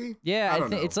 Is he? Yeah, I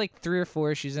think it's like 3 or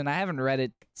 4 issues, and I haven't read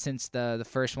it since the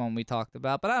first one we talked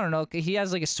about. But I don't know. He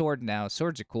has like a sword now.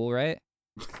 Swords are cool, right?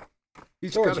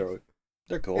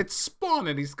 They're cool. It's Spawn,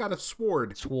 and he's got a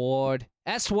sword. Sword.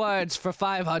 S-words for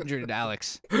 500,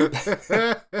 Alex.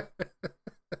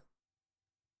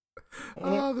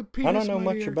 Oh, the penis I don't know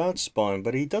much about Spawn,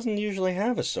 but he doesn't usually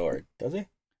have a sword, does he?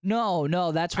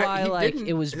 No, that's why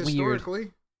it was weird.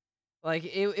 Like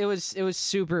it was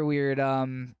super weird.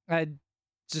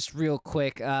 Just real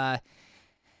quick.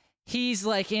 He's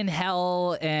like in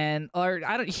hell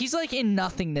he's like in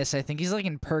nothingness, I think. He's like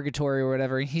in purgatory or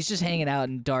whatever. He's just hanging out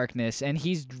in darkness, and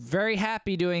he's very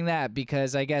happy doing that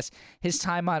because I guess his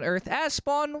time on Earth as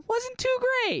Spawn wasn't too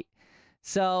great.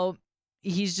 So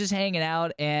he's just hanging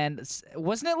out, and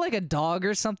wasn't it like a dog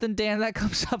or something, Dan, that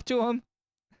comes up to him?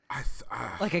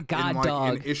 Like a god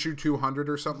dog. In issue 200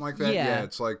 or something like that? Yeah,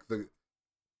 it's like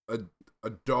a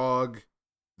dog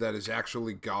that is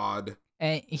actually God.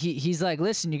 And he's like,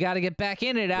 listen, you got to get back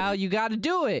in it, Al. You got to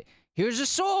do it. Here's a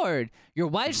sword. Your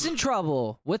wife's in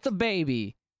trouble with a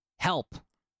baby. Help.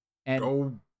 And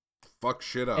go fuck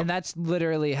shit up. And that's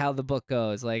literally how the book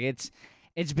goes. Like it's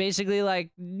basically like,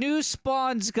 new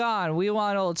Spawn's gone. We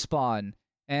want old Spawn.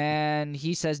 And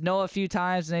he says no a few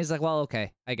times, and he's like, well,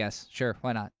 okay, I guess. Sure,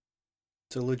 why not?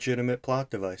 It's a legitimate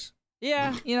plot device.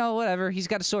 Yeah, whatever. He's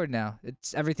got a sword now.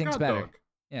 Everything's God better. dog.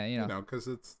 Yeah, because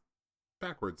it's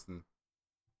backwards and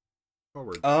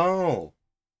forwards. Oh,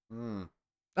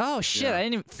 Oh shit! Yeah. I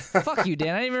didn't even. Fuck you,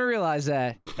 Dan. I didn't even realize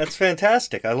that. that's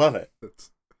fantastic. I love it.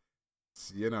 It's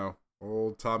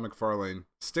old Todd McFarlane.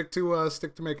 Stick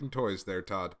to making toys there,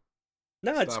 Todd.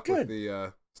 No, it's Stop good. with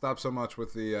the stop so much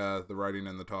with the writing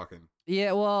and the talking.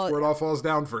 Yeah, well, That's where it all falls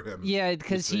down for him. yeah,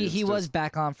 because It's he was just-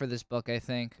 back on for this book, I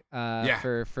think. For yeah.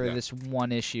 this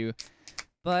one issue,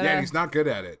 but Yeah, he's not good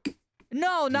at it.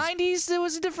 no, he's- 90s. It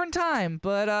was a different time,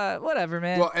 but whatever,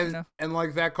 man. Well, and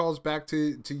like that calls back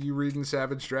to you reading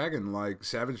Savage Dragon. Like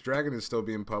Savage Dragon is still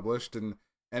being published, and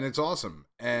it's awesome.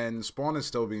 And Spawn is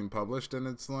still being published, and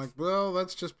it's like, well,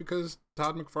 that's just because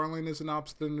Todd McFarlane is an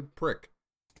obstinate prick,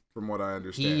 from what I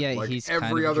understand. Like he's every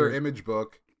kind of a other jerk. Image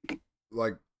book,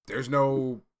 like there's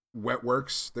no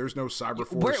Wetworks, there's no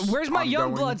Cyberforce. Where's my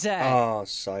ongoing. Youngbloods at? Oh,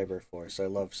 Cyberforce. I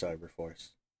love Cyberforce.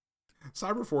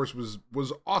 Cyberforce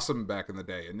was awesome back in the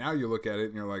day, and now you look at it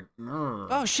and you're like,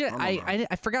 Oh shit! I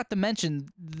forgot to mention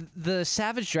the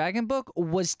Savage Dragon book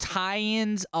was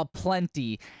tie-ins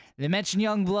aplenty. They mention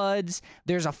Youngbloods.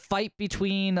 There's a fight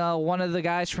between one of the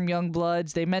guys from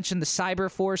Youngbloods. They mentioned the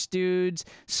Cyberforce dudes.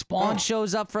 Spawn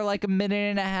shows up for like a minute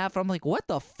and a half. I'm like, what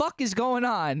the fuck is going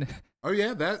on? Oh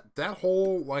yeah, that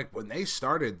whole, like, when they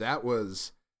started, that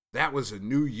was a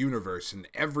new universe, and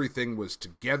everything was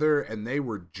together, and they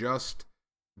were just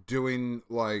doing,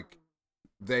 like,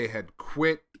 they had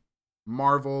quit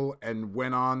Marvel and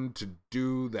went on to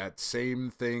do that same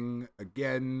thing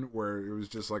again, where it was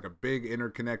just like a big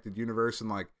interconnected universe, and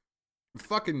like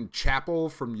fucking Chapel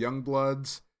from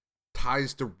Youngbloods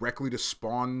ties directly to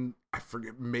Spawn. I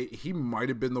forget, he might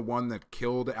have been the one that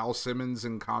killed Al Simmons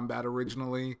in combat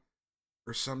originally,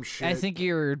 or some shit. I think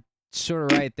you're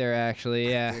sort of right there, actually.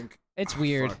 Yeah, it's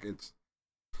weird. Fuck, it's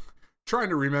trying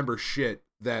to remember shit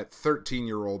that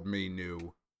 13-year-old me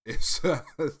knew. It's a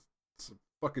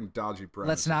fucking dodgy premise.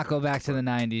 Let's not go back to the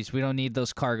 90s. We don't need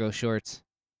those cargo shorts.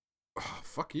 Oh,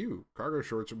 fuck you, cargo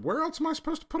shorts. Where else am I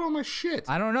supposed to put all my shit?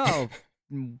 I don't know.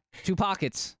 2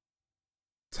 pockets.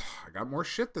 I got more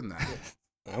shit than that.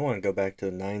 I want to go back to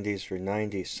the 90s for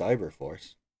 90s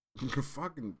Cyberforce.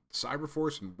 Fucking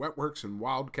Cyberforce and Wetworks and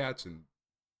Wildcats and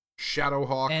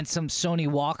Shadowhawk. And some Sony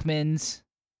Walkmans.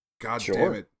 God Sure.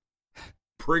 damn it.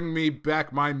 Bring me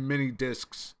back my mini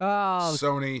discs. Oh,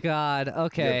 Sony. God.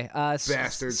 Okay.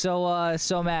 bastards.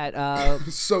 So Matt.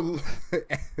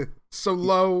 So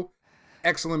low.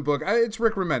 Excellent book. It's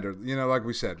Rick Remender. Like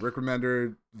we said, Rick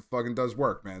Remender fucking does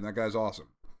work, man. That guy's awesome.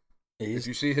 If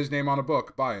you see his name on a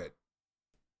book, buy it.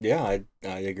 Yeah, I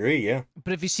agree, yeah.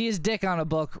 But if you see his dick on a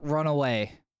book, run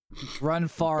away. Run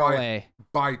far Buy- away.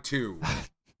 Buy 2.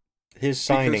 His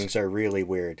signings are really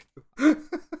weird.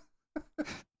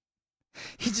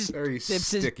 He just Very dips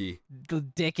sticky. his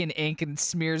dick in ink and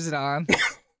smears it on.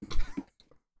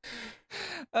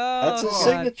 That's his God.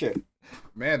 signature.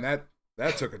 Man,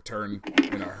 that took a turn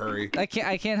in a hurry. I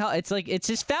can't help. It's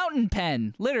his fountain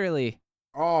pen, literally.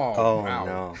 Oh, Oh, wow.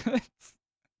 no.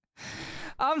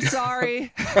 I'm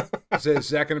sorry. Is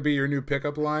that going to be your new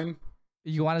pickup line?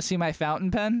 You want to see my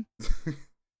fountain pen?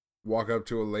 Walk up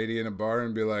to a lady in a bar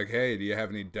and be like, hey, do you have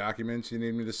any documents you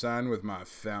need me to sign with my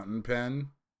fountain pen?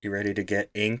 You ready to get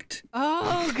inked?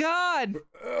 Oh God!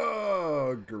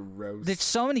 Oh, gross. There's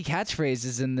so many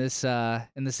catchphrases in this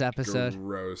episode.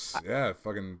 Gross. Yeah,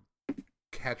 fucking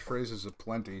catchphrases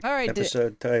aplenty. All right,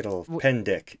 Episode title, Pen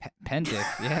Dick. pen dick.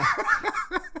 Yeah.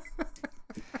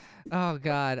 Oh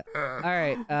God! All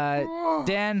right,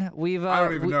 Dan, we've. I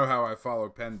don't even know how I follow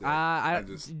Pen Dick. I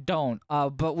just don't.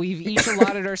 But we've each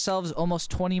allotted ourselves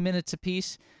almost 20 minutes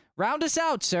apiece. Round us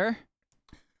out, sir.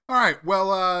 All right.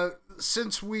 Well,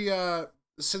 since we have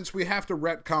to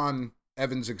retcon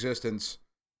Evan's existence,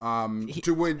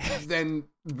 to then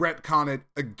retcon it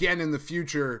again in the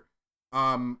future,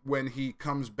 when he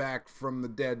comes back from the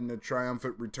dead in a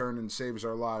triumphant return and saves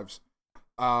our lives,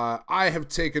 I have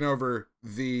taken over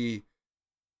the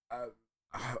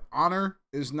honor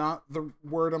is not the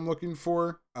word I'm looking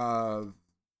for.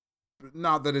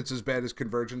 Not that it's as bad as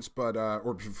Convergence, but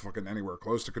or fucking anywhere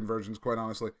close to Convergence, quite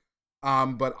honestly.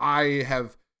 But I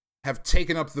have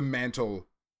taken up the mantle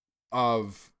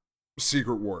of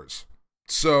Secret Wars.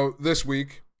 So this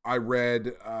week I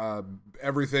read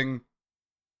everything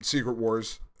Secret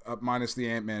Wars, minus the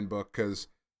Ant-Man book, because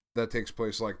that takes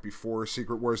place like before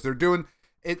Secret Wars. They're doing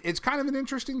it's kind of an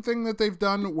interesting thing that they've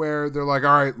done where they're like,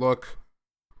 all right, look,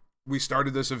 we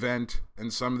started this event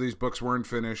and some of these books weren't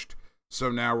finished,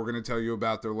 so now we're going to tell you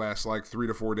about their last like 3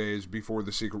 to 4 days before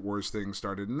the Secret Wars thing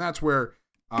started. And that's where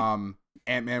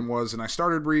Ant-Man was, and I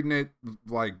started reading it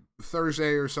like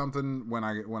Thursday or something when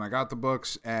I got the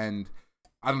books, and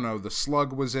I don't know, the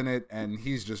Slug was in it, and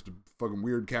he's just a fucking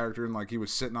weird character, and like he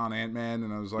was sitting on Ant-Man,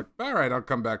 and I was like, all right, I'll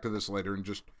come back to this later, and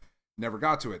just never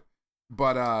got to it.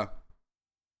 But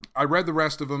I read the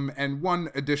rest of them, and one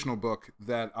additional book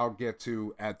that I'll get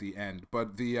to at the end.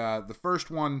 But the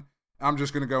first one, I'm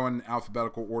just going to go in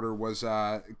alphabetical order, was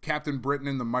Captain Britain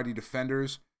and the Mighty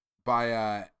Defenders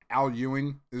by Al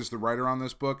Ewing is the writer on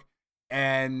this book.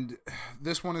 And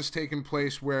this one has taken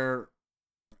place where,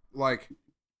 like,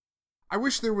 I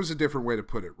wish there was a different way to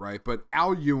put it, right? But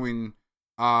Al Ewing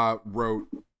wrote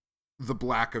The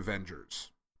Black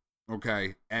Avengers,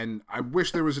 okay? And I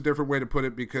wish there was a different way to put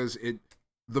it because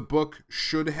the book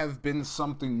should have been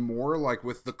something more, like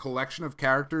with the collection of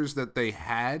characters that they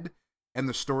had and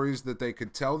the stories that they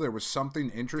could tell, there was something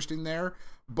interesting there,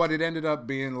 but it ended up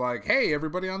being like, hey,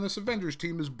 everybody on this Avengers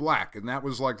team is black, and that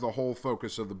was like the whole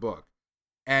focus of the book.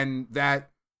 And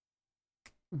that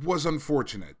was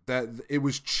unfortunate. That it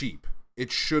was cheap.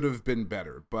 It should have been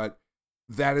better, but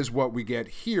that is what we get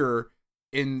here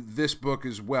in this book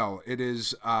as well. It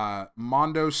is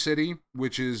Mondo City,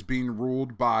 which is being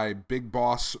ruled by Big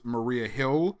Boss Maria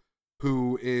Hill,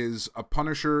 who is a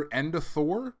Punisher and a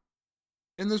Thor.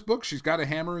 In this book, she's got a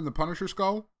hammer and the Punisher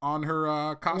skull on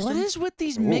her costume. What is with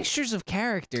these mixtures of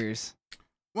characters?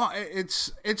 Well,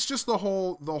 it's just the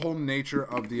whole nature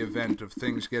of the event of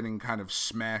things getting kind of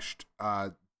smashed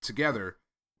together.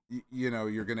 You know,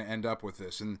 you're going to end up with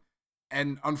this,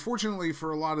 and unfortunately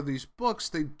for a lot of these books,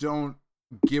 they don't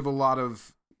give a lot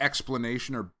of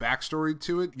explanation or backstory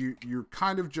to it. You're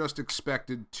kind of just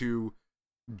expected to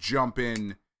jump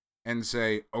in and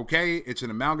say, okay, it's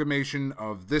an amalgamation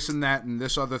of this and that and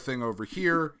this other thing over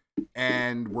here,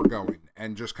 and we're going,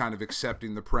 and just kind of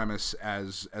accepting the premise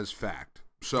as fact.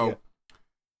 So, yeah.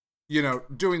 You know,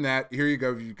 doing that, here you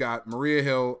go. You've got Maria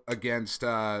Hill against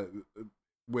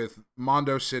with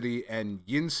Mondo City and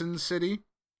Yinsen City.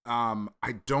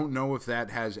 I don't know if that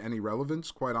has any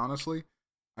relevance, quite honestly.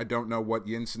 I don't know what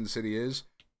Yinsen City is,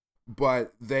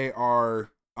 but they are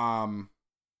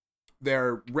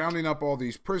they're rounding up all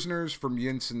these prisoners from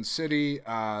Yinsen City.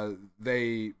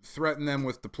 They threaten them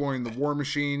with deploying the War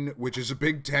Machine, which is a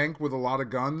big tank with a lot of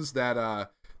guns that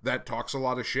talks a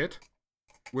lot of shit,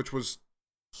 which was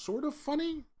sort of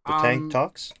funny. The tank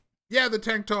talks? Yeah, the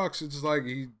tank talks. It's like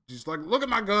he's like, look at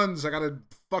my guns. I got a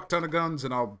fuck ton of guns,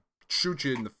 and I'll shoot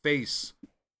you in the face.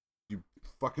 You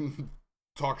fucking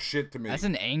talk shit to me. That's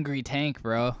an angry tank,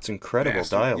 bro. It's incredible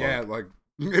dialogue. Yeah, like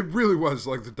it really was.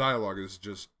 Like the dialogue is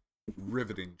just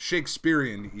riveting,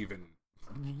 Shakespearean even.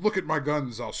 Look at my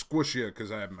guns. I'll squish you because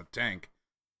I have my tank.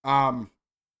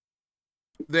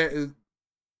 There,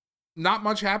 not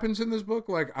much happens in this book.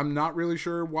 Like I'm not really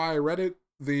sure why I read it.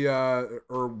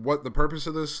 Or what the purpose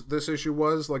of this issue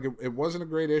was. Like it wasn't a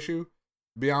great issue,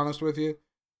 to be honest with you.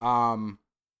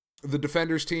 The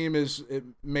Defenders team is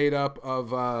made up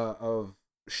of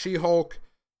She-Hulk,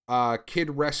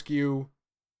 Kid Rescue,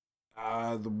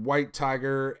 the White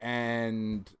Tiger,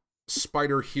 and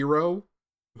Spider Hero,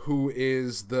 who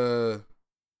is I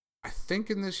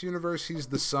think in this universe he's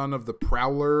the son of the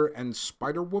Prowler and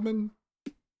Spider Woman.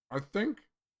 I think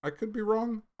I could be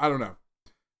wrong. I don't know.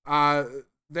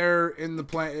 They're in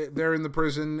the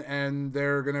prison, and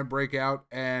they're gonna break out,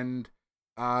 and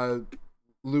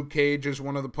Luke Cage is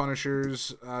one of the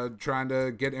Punishers, trying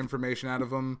to get information out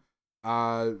of him.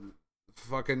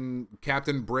 Fucking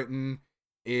Captain Britain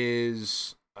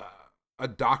is a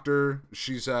doctor.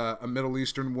 She's a Middle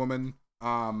Eastern woman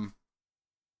who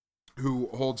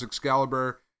holds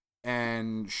Excalibur,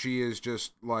 and she is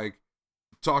just like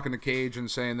talking to Cage and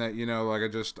saying that, you know, like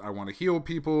I want to heal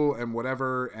people and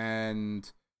whatever, and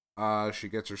she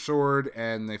gets her sword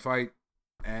and they fight,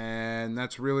 and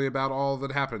that's really about all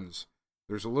that happens.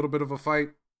 There's a little bit of a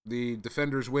fight. The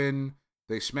Defenders win.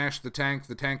 They smash the tank.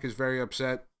 The tank is very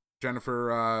upset.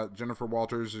 Jennifer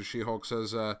Walters, as She-Hulk,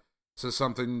 says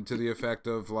something to the effect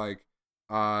of like,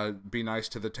 be nice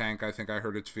to the tank. I think I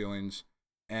hurt its feelings.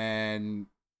 And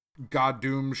God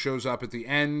Doom shows up at the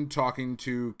end talking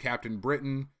to Captain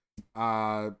Britain,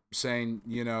 saying,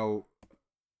 you know,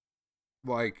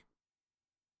 like,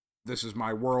 this is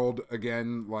my world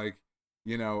again. Like,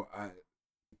 you know,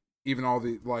 even all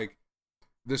the, like,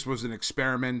 this was an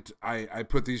experiment. I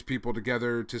put these people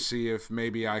together to see if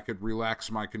maybe I could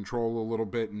relax my control a little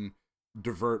bit and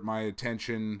divert my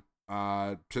attention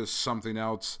to something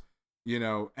else, you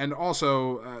know. And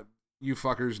also, you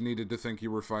fuckers needed to think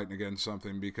you were fighting against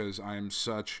something, because I am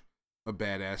such a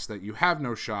badass that you have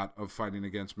no shot of fighting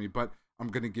against me, but I'm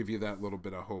going to give you that little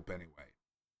bit of hope anyway.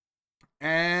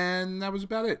 And that was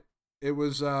about it. It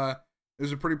was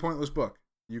a pretty pointless book.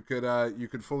 You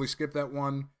could fully skip that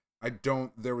one.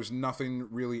 There was nothing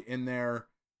really in there.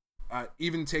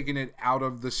 Even taking it out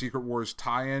of the Secret Wars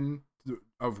tie-in,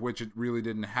 of which it really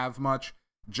didn't have much,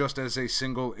 just as a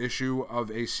single issue of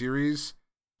a series,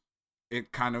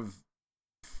 it kind of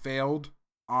failed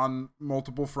on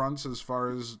multiple fronts as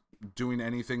far as doing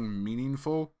anything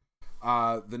meaningful.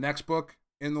 The next book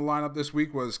in the lineup this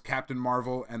week was Captain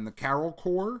Marvel and the Carol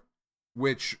Corps,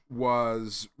 which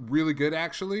was really good,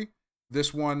 actually.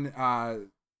 This one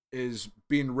is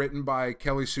being written by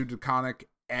Kelly Sue DeConnick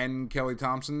and Kelly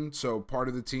Thompson, so part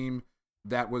of the team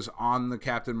that was on the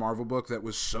Captain Marvel book that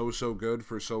was so good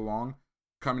for so long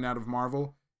coming out of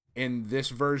Marvel. In this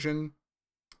version,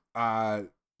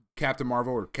 Captain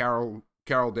Marvel, or Carol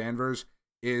Danvers,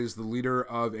 is the leader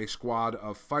of a squad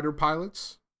of fighter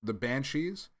pilots, the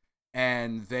Banshees,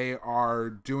 and they are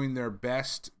doing their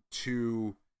best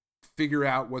to figure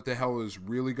out what the hell is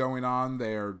really going on.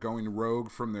 They are going rogue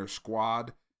from their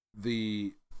squad.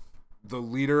 The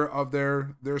leader of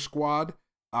their squad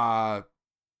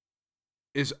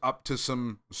is up to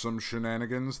some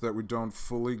shenanigans that we don't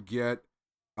fully get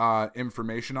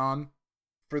information on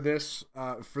for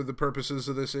the purposes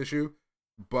of this issue,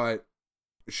 but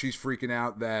she's freaking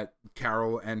out that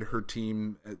Carol and her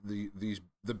team, the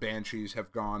Banshees,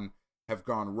 have gone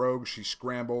rogue. She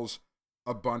scrambles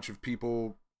a bunch of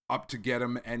people up to get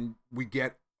him, and we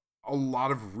get a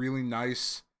lot of really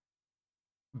nice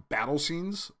battle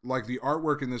scenes. Like, the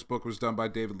artwork in this book was done by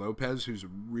David Lopez, who's a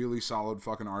really solid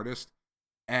fucking artist,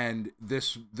 and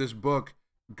this book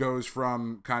goes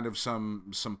from kind of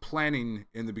some planning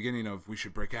in the beginning of, we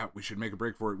should break out, we should make a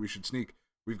break for it, we should sneak,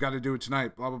 we've got to do it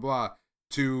tonight, blah blah blah,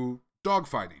 to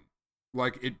dogfighting.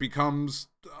 Like, it becomes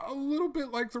a little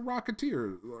bit like the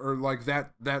Rocketeer, or like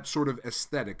that sort of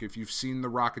aesthetic. If you've seen the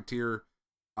Rocketeer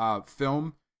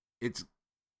film, it's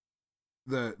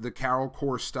the Carol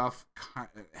Corps stuff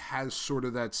has sort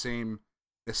of that same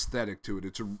aesthetic to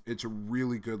it. It's a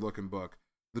really good looking book.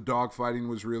 The dogfighting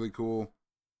was really cool.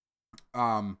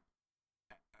 Again,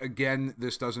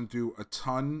 this doesn't do a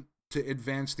ton to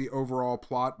advance the overall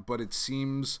plot, but it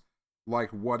seems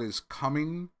like what is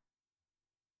coming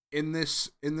in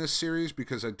this series,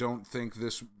 because I don't think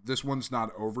this one's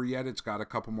not over yet. It's got a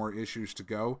couple more issues to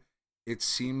go. It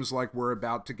seems like we're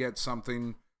about to get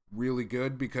something really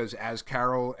good, because as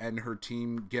Carol and her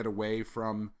team get away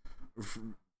from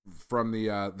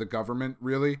the government,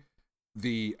 really,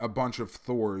 a bunch of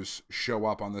Thors show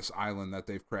up on this island that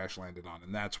they've crash landed on,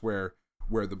 and that's where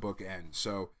the book ends.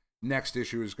 So next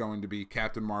issue is going to be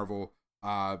Captain Marvel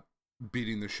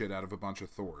beating the shit out of a bunch of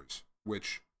Thors,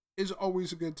 which is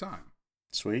always a good time.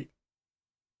 Sweet.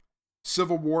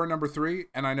 Civil War #3,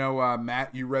 and I know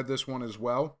Matt, you read this one as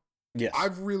well. Yes.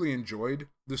 I've really enjoyed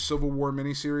the Civil War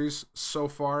miniseries so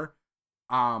far.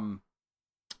 I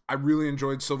really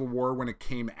enjoyed Civil War when it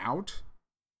came out.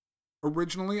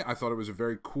 Originally, I thought it was a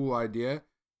very cool idea.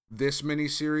 This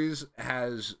miniseries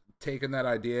has taken that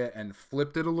idea and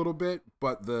flipped it a little bit,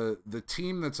 but the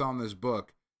team that's on this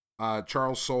book,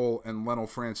 Charles Soule and Lionel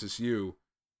Francis Yu,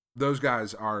 those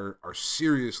guys are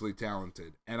seriously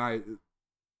talented. And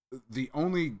the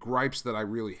only gripes that I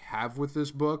really have with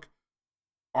this book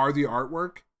are the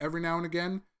artwork every now and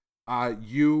again.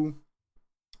 Yu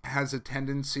has a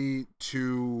tendency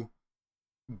to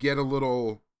get a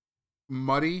little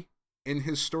muddy in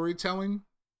his storytelling.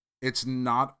 It's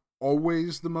not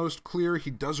always the most clear. He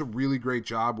does a really great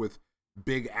job with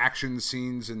big action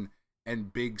scenes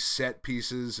and big set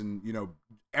pieces, and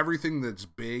everything that's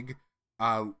big.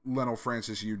 Lionel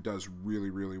Francis Yu does really,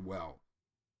 really well.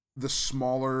 The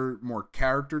smaller, more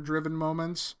character-driven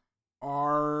moments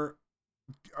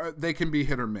they can be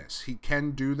hit or miss. He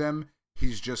can do them.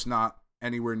 He's just not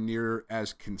anywhere near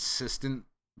as consistently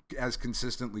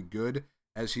good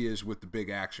as he is with the big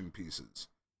action pieces.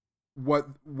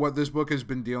 What this book has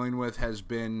been dealing with has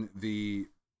been the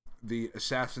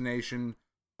assassination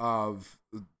of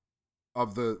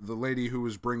the lady who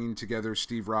was bringing together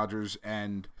Steve Rogers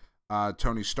and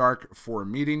Tony Stark for a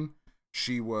meeting.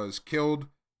 She was killed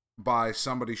by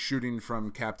somebody shooting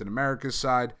from Captain America's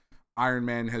side. Iron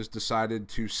Man has decided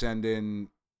to send in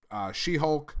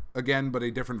She-Hulk again, but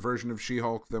a different version of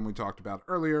She-Hulk than we talked about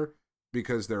earlier,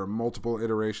 because there are multiple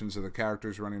iterations of the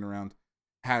characters running around.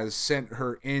 Has sent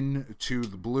her in to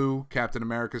the blue Captain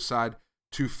America's side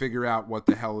to figure out what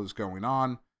the hell is going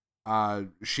on.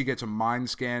 She gets a mind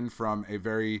scan from a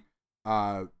very,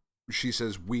 she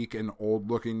says, weak and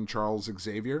old-looking Charles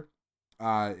Xavier.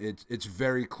 It's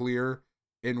very clear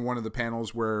in one of the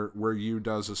panels where Yu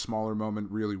does a smaller moment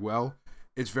really well.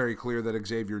 It's very clear that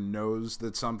Xavier knows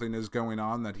that something is going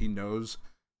on, that he knows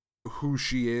who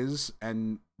she is,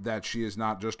 and that she is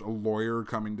not just a lawyer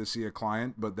coming to see a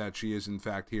client, but that she is in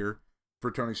fact here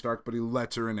for Tony Stark, but he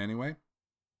lets her in anyway.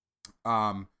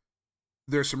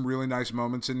 There's some really nice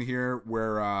moments in here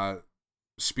where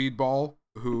Speedball,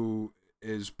 who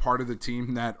is part of the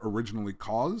team that originally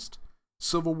caused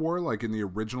Civil War, like in the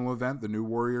original event, the New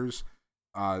Warriors,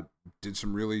 did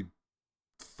some really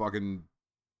fucking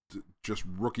just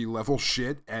rookie level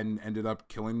shit and ended up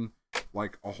killing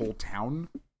like a whole town.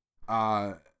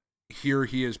 Here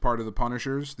he is part of the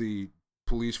Punishers, the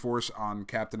police force on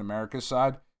Captain America's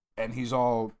side, and he's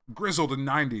all grizzled in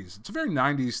 90s. It's a very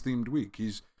 90s themed week.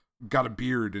 He's got a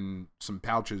beard and some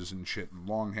pouches and shit and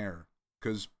long hair,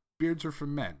 because beards are for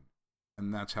men,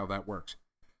 and that's how that works.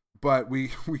 But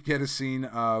we get a scene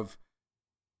of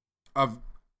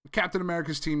Captain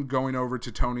America's team going over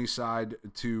to Tony's side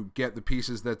to get the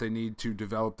pieces that they need to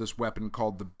develop this weapon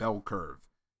called the Bell Curve.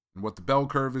 And what the Bell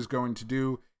Curve is going to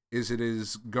do is it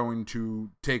is going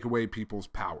to take away people's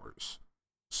powers.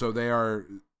 So they are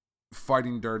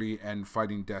fighting dirty and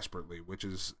fighting desperately, which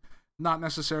is not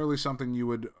necessarily something you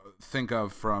would think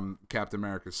of from Captain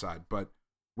America's side. But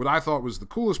what I thought was the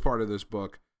coolest part of this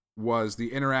book was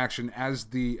the interaction as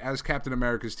Captain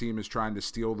America's team is trying to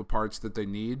steal the parts that they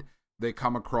need. They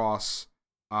come across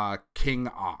King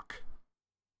Ock.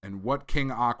 And what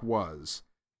King Ock was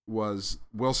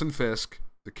Wilson Fisk,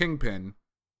 the Kingpin,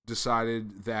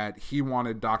 decided that he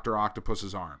wanted Dr.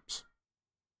 Octopus's arms.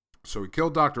 So he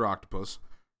killed Dr. Octopus,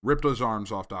 ripped his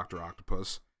arms off Dr.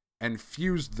 Octopus, and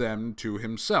fused them to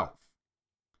himself.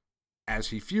 As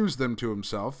he fused them to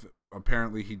himself,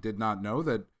 apparently he did not know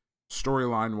that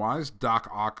storyline-wise, Doc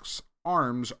Ock's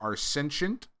arms are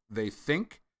sentient, they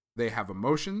think, they have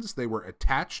emotions, they were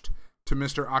attached to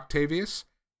Mr. Octavius,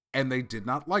 and they did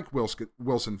not like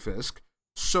Wilson Fisk,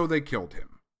 so they killed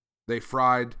him. They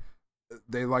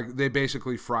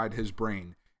basically fried his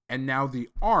brain. And now the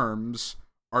arms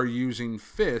are using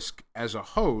Fisk as a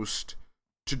host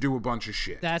to do a bunch of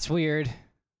shit. That's weird.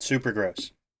 Super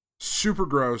gross. Super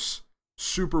gross.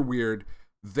 Super weird.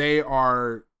 They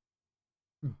are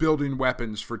building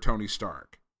weapons for Tony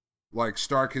Stark. Like,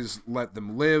 Stark has let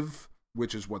them live,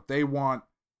 which is what they want.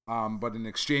 But in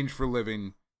exchange for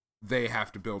living, they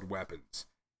have to build weapons.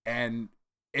 And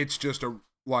it's just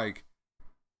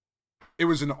it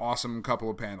was an awesome couple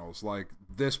of panels. Like,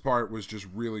 this part was just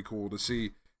really cool to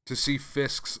see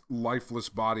Fisk's lifeless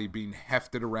body being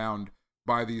hefted around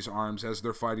by these arms as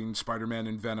they're fighting Spider-Man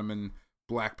and Venom and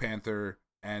Black Panther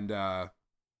and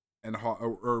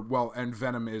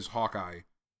Venom is Hawkeye,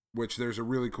 which there's a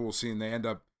really cool scene. They end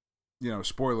up,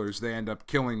 spoilers, they end up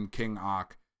killing King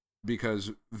Ock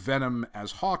because Venom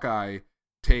as Hawkeye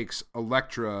takes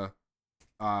Elektra,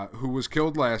 who was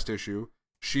killed last issue.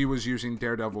 She was using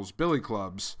Daredevil's billy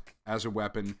clubs as a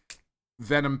weapon.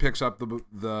 Venom picks up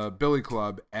the billy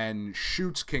club and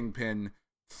shoots Kingpin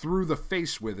through the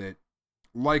face with it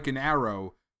like an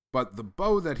arrow, but the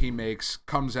bow that he makes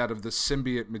comes out of the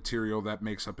symbiote material that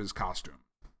makes up his costume.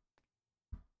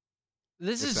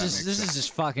 This is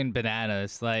just fucking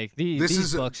bananas. Like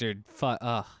these books are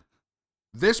ugh.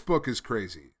 This book is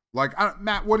crazy. Like,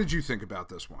 Matt, what did you think about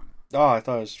this one? Oh, I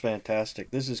thought it was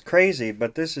fantastic. This is crazy,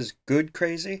 but this is good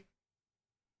crazy.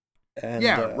 And,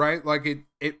 yeah, right? Like,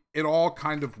 it all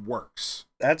kind of works.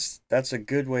 That's a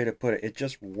good way to put it. It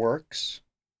just works.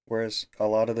 Whereas a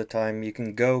lot of the time you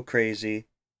can go crazy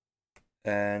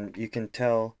and you can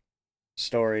tell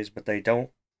stories, but they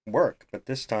don't work. But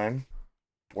this time,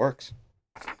 works.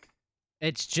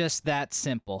 It's just that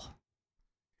simple.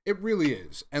 It really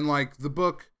is. And, like, the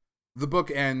book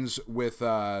ends with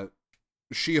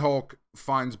She-Hulk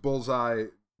finds Bullseye.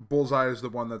 Bullseye is the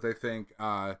one that they think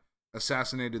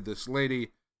assassinated this lady.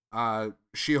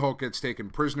 She-Hulk gets taken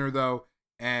prisoner, though,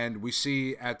 and we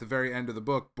see at the very end of the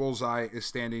book, Bullseye is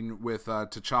standing with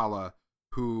T'Challa,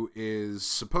 who is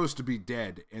supposed to be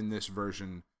dead in this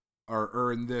version,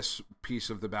 or in this piece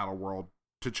of the battle world.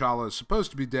 T'Challa is supposed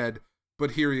to be dead,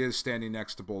 but here he is standing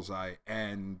next to Bullseye,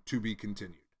 and to be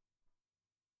continued.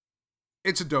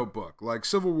 It's a dope book. Like,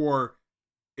 Civil War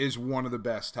is one of the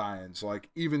best tie-ins. Like,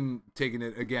 even taking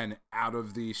it, again, out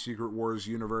of the Secret Wars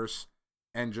universe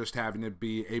and just having it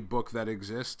be a book that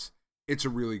exists, it's a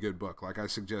really good book. Like, I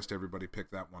suggest everybody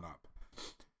pick that one up.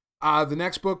 The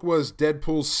next book was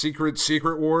Deadpool's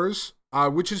Secret Wars,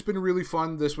 which has been really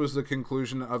fun. This was the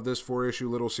conclusion of this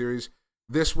 4-issue little series.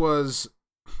 This was...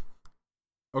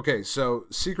 Okay, so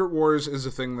Secret Wars is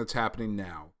a thing that's happening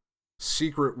now.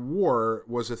 Secret War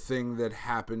was a thing that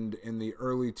happened in the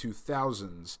early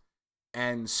 2000s,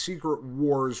 and Secret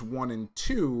Wars 1 and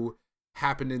 2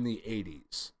 happened in the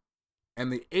 80s.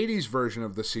 And the 80s version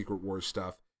of the Secret Wars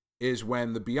stuff is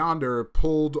when the Beyonder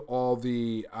pulled all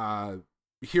the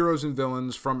heroes and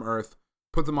villains from Earth,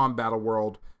 put them on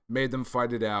Battleworld, made them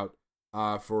fight it out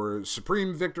for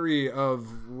supreme victory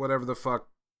of whatever the fuck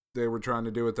they were trying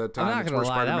to do at that time. I'm not gonna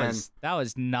lie, that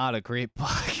was not a great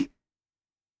book.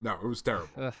 No, it was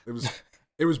terrible.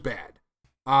 It was bad.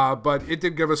 But it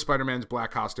did give us Spider-Man's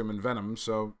black costume and Venom,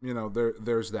 so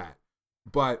there's that.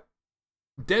 But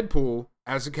Deadpool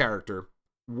as a character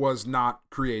was not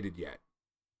created yet.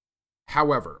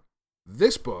 However,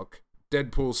 this book,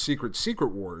 Deadpool's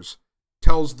Secret Wars,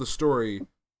 tells the story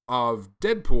of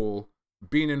Deadpool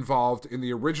being involved in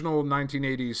the original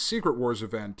 1980s Secret Wars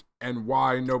event and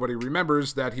why nobody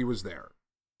remembers that he was there.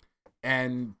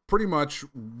 And pretty much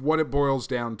what it boils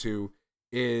down to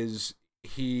is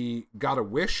he got a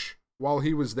wish while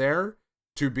he was there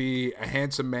to be a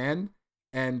handsome man,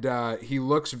 and he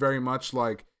looks very much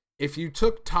like if you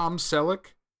took Tom Selleck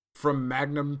from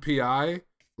Magnum P.I.,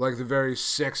 like the very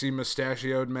sexy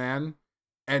mustachioed man,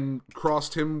 and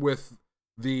crossed him with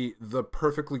the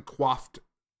perfectly coiffed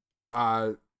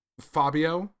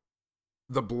Fabio,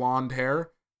 the blonde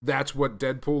hair. That's what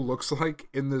Deadpool looks like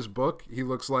in this book. He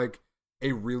looks like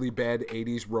a really bad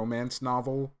 80s romance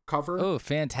novel cover. Oh,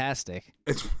 fantastic.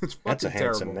 It's fucking That's a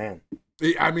handsome terrible.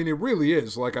 man. I mean, it really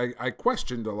is. Like, I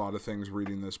questioned a lot of things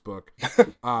reading this book.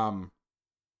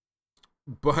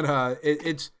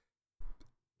 It's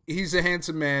he's a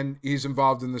handsome man. He's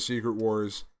involved in the Secret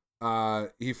Wars.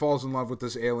 He falls in love with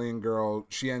this alien girl.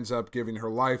 She ends up giving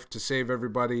her life to save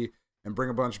everybody and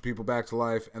bring a bunch of people back to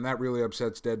life, and that really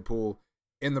upsets Deadpool.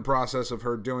 In the process of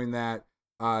her doing that,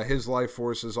 his life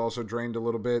force is also drained a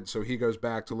little bit, so he goes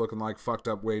back to looking like fucked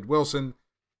up Wade Wilson.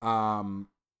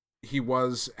 He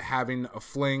was having a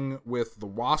fling with the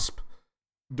Wasp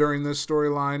during this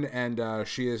storyline, and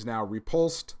she is now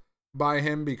repulsed by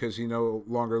him because he no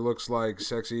longer looks like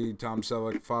sexy Tom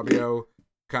Selleck Fabio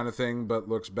kind of thing, but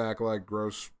looks back like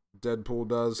gross Deadpool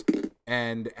does.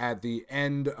 And at the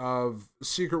end of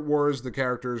Secret Wars, the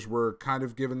characters were kind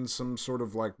of given some sort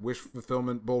of like wish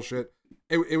fulfillment bullshit.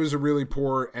 It was a really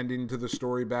poor ending to the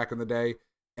story back in the day,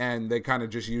 and they kind of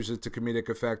just use it to comedic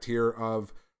effect here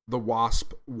of the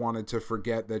Wasp wanted to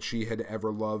forget that she had ever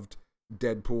loved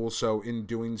Deadpool, so in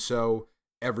doing so,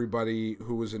 everybody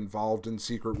who was involved in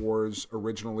Secret Wars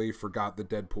originally forgot that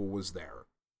Deadpool was there.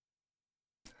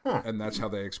 Huh. And that's how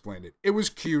they explained it. It was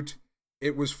cute.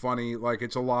 It was funny. Like,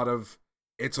 it's a lot of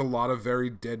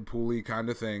very Deadpool-y kind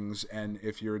of things, and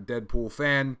if you're a Deadpool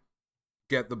fan,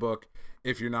 get the book.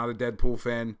 If you're not a Deadpool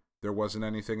fan, there wasn't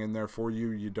anything in there for you.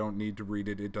 You don't need to read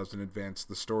it. It doesn't advance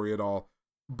the story at all.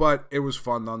 But it was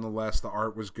fun nonetheless. The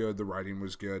art was good. The writing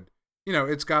was good.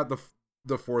 It's got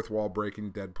the fourth wall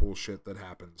breaking Deadpool shit that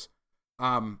happens.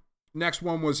 Next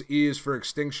one was E is for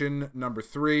Extinction, number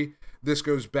 3. This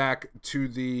goes back to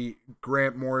the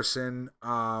Grant Morrison.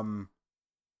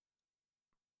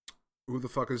 Who the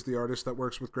fuck is the artist that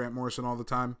works with Grant Morrison all the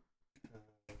time?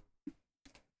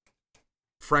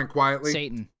 Frank Quietly.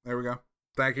 Satan. There we go.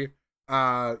 Thank you.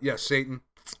 Yes, Satan.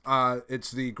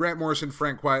 It's the Grant Morrison,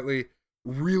 Frank Quietly,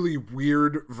 really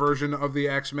weird version of the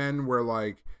X-Men where,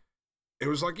 like, it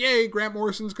was like, yay, Grant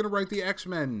Morrison's gonna write the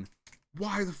X-Men.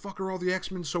 Why the fuck are all the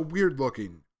X-Men so weird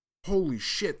looking? Holy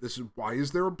shit, why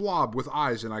is there a blob with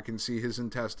eyes and I can see his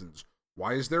intestines?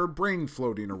 Why is there a brain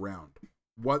floating around?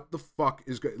 What the fuck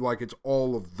is like, it's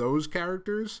all of those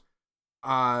characters.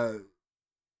 There's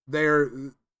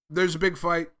a big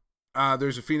fight.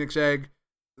 There's a Phoenix Egg.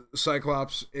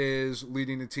 Cyclops is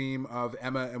leading a team of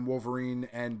Emma and Wolverine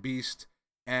and Beast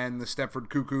and the Stepford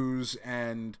Cuckoos,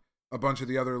 and a bunch of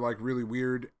the other like really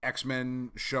weird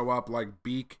X-Men show up, like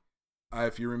Beak.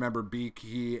 If you remember Beak,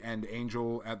 he and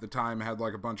Angel at the time had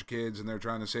like a bunch of kids, and they're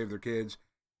trying to save their kids,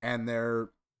 and they're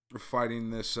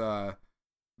fighting this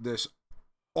this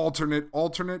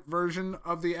alternate version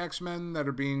of the X-Men that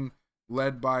are being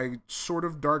led by sort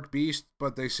of Dark Beast,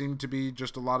 but they seem to be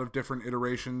just a lot of different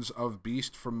iterations of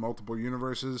Beast from multiple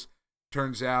universes.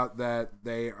 Turns out that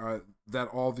that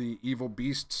all the evil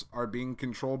beasts are being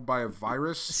controlled by a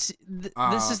virus.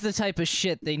 This is the type of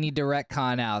shit they need to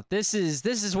retcon out. This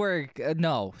is where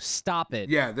no, stop it.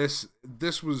 Yeah, this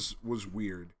was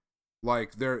weird.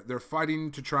 Like they're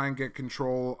fighting to try and get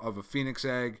control of a Phoenix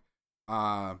Egg.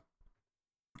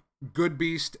 Good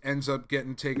Beast ends up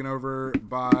getting taken over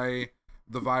by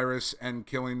the virus and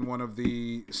killing one of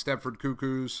the Stepford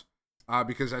Cuckoos.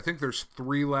 Because I think there's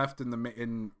 3 left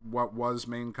in what was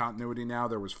main continuity now.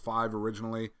 There was 5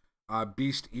 originally.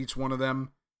 Beast eats one of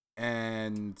them,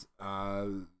 and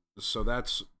so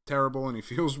that's terrible, and he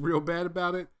feels real bad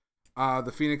about it.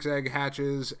 The Phoenix Egg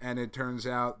hatches, and it turns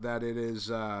out that it is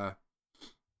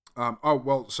Oh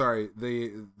well, sorry.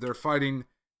 They're fighting,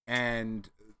 and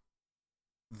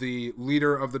the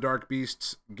leader of the Dark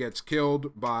Beasts gets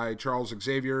killed by Charles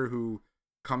Xavier, who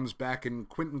comes back in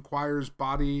Quentin Quire's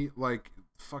body, like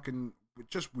fucking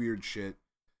just weird shit.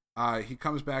 He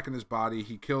comes back in his body.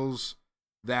 He kills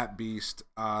that beast.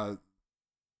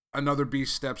 Another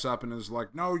beast steps up and is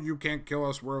like, "No, you can't kill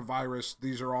us. We're a virus.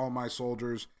 These are all my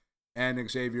soldiers."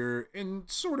 And Xavier, in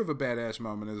sort of a badass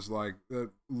moment, is like,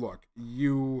 "Look,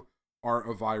 you are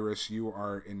a virus. You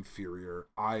are inferior.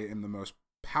 I am the most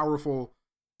powerful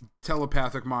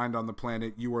telepathic mind on the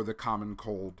planet. You are the common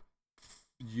cold.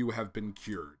 You have been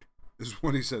cured," is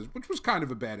what he says, which was kind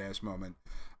of a badass moment.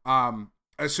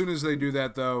 As soon as they do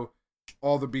that, though,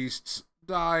 all the beasts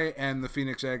die and the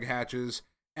Phoenix egg hatches.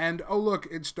 And oh look,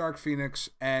 it's Dark Phoenix,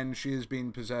 and she is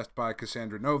being possessed by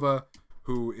Cassandra Nova,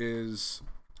 who is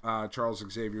Charles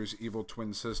Xavier's evil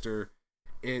twin sister.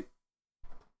 I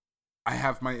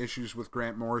have my issues with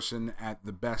Grant Morrison at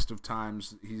the best of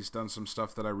times. He's done some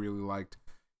stuff that I really liked.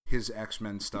 His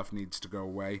X-Men stuff needs to go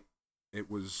away.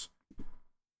 It was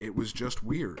just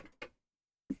weird.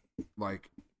 Like,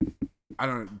 I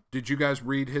don't know. Did you guys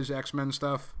read his X-Men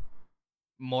stuff?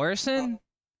 Morrison?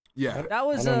 Yeah. That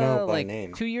was I don't know by like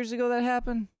name. 2 years ago that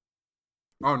happened.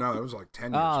 Oh no, that was like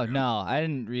 10 years Oh ago. no, I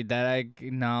didn't read that.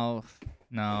 No.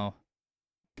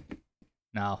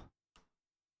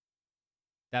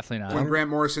 Definitely not. When Grant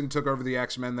Morrison took over the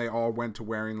X-Men, they all went to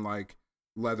wearing like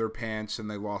leather pants, and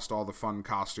they lost all the fun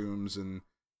costumes, and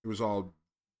it was all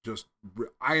just...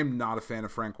 I am not a fan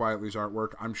of Frank Quitely's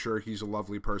artwork. I'm sure he's a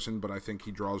lovely person, but I think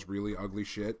he draws really ugly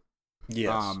shit.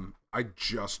 Yes. I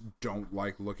just don't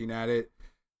like looking at it.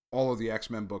 All of the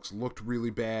X-Men books looked really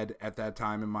bad at that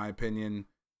time, in my opinion.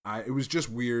 It was just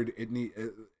weird.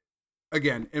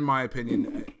 Again, in my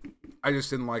opinion, I just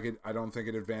didn't like it. I don't think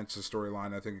it advanced the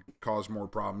storyline. I think it caused more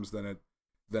problems than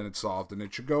it solved, and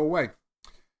it should go away.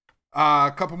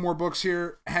 A couple more books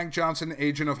here. Hank Johnson,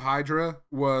 Agent of Hydra,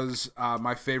 was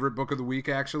my favorite book of the week,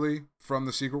 actually, from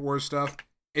the Secret Wars stuff.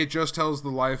 It just tells the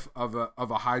life of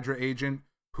a Hydra agent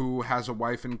who has a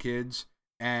wife and kids,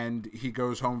 and he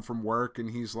goes home from work,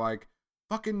 and he's like,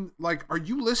 fucking, like, are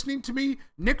you listening to me?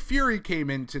 Nick Fury came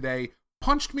in today,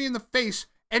 punched me in the face,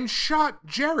 and shot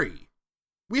Jerry.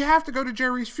 We have to go to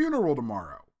Jerry's funeral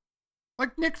tomorrow.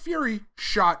 Like, Nick Fury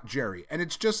shot Jerry, and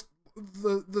it's just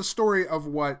the story of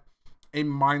what a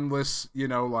mindless,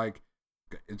 like,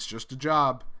 it's just a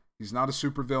job. He's not a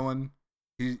supervillain.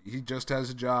 He just has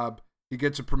a job. He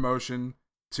gets a promotion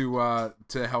to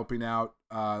helping out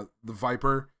the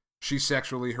Viper. She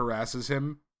sexually harasses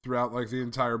him throughout like the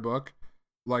entire book.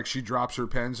 Like, she drops her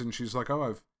pens and she's like, "Oh,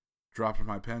 I've dropped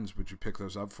my pens. Would you pick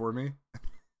those up for me?"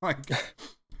 Like,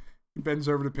 he bends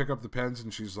over to pick up the pens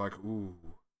and she's like, "Ooh,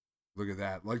 look at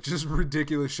that." Like, just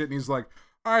ridiculous shit. And he's like,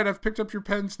 "All right, I've picked up your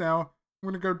pens now. I'm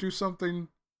going to go do something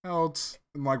else."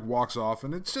 And like walks off.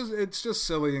 And it's just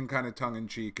silly and kind of tongue in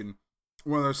cheek. And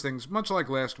one of those things, much like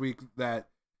last week, that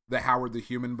the Howard the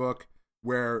Human book,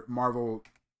 where Marvel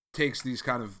takes these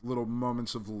kind of little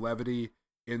moments of levity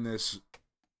in this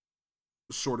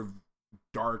sort of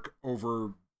dark,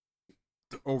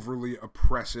 overly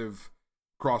oppressive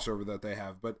crossover that they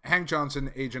have. But Hank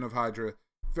Johnson, Agent of Hydra,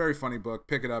 very funny book.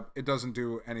 Pick it up. It doesn't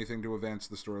do anything to advance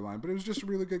the storyline, but it was just a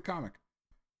really good comic.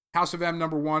 House of M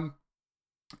 #1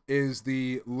 is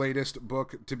the latest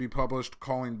book to be published,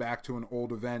 calling back to an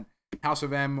old event. House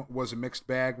of M was a mixed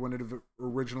bag when it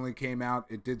originally came out.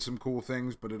 It did some cool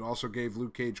things, but it also gave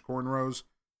Luke Cage cornrows,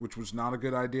 which was not a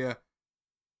good idea.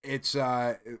 It's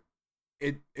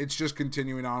just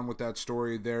continuing on with that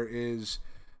story. There is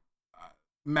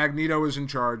Magneto is in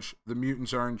charge. The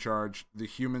mutants are in charge. The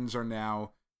humans are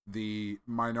now the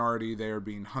minority. They are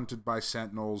being hunted by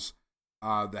Sentinels.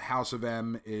 The House of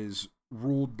M is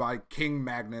ruled by King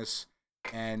Magnus,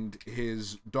 and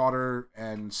his daughter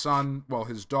and son, well,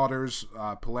 his daughters,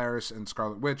 Polaris and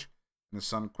Scarlet Witch, and his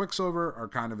son Quicksilver are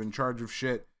kind of in charge of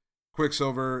shit.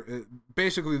 Quicksilver,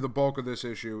 basically the bulk of this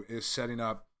issue is setting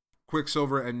up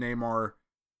Quicksilver and Namor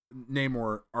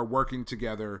are working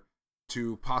together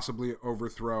to possibly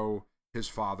overthrow his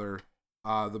father.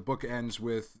 The book ends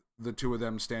with the two of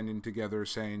them standing together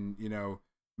saying,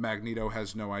 Magneto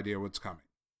has no idea what's coming.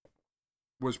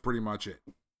 Was pretty much it.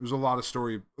 There's a lot of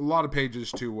story, a lot of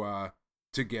pages to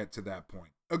get to that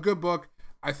point. A good book.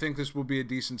 I think this will be a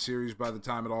decent series by the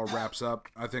time it all wraps up.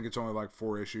 I think it's only like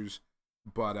 4 issues,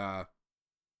 but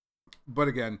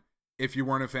again, if you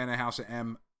weren't a fan of House of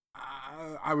M,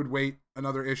 I would wait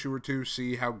another issue or two,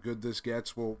 see how good this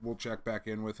gets. We'll check back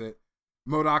in with it.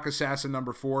 MODOK Assassin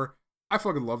 #4. I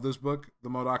fucking love this book. The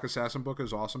MODOK Assassin book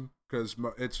is awesome because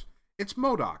it's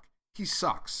MODOK. He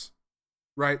sucks.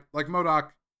 right? Like,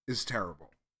 MODOK is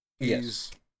terrible.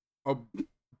 He's a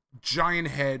giant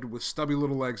head with stubby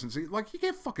little legs, and like, he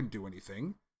can't fucking do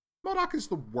anything. MODOK is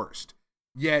the worst.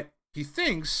 Yet, he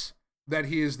thinks that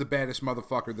he is the baddest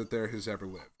motherfucker that there has ever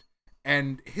lived.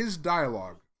 And his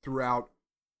dialogue throughout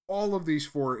all of these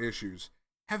 4 issues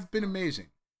have been amazing.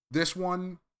 This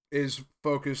one is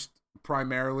focused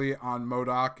primarily on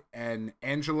MODOK and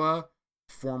Angela,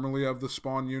 formerly of the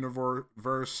Spawn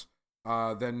universe,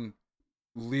 then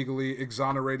legally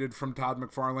exonerated from Todd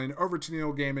McFarlane over to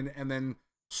Neil Gaiman, and then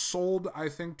sold, I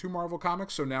think, to Marvel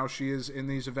Comics. So now she is in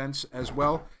these events as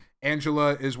well.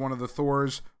 Angela is one of the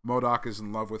Thors. MODOK is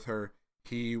in love with her.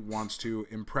 He wants to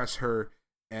impress her,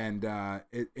 and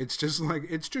it's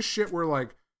just shit where,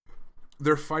 like,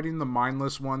 they're fighting the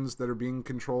mindless ones that are being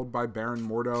controlled by Baron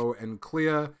Mordo and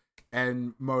Clea,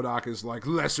 and MODOK is like,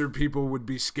 lesser people would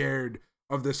be scared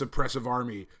of this oppressive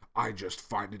army. I just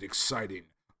find it exciting.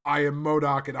 I am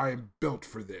MODOK and I am built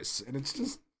for this. And it's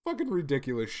just fucking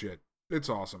ridiculous shit. It's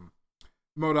awesome.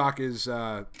 MODOK is,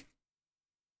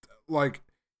 like,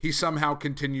 he somehow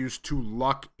continues to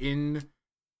luck in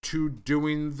to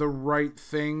doing the right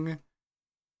thing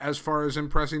as far as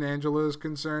impressing Angela is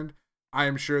concerned. I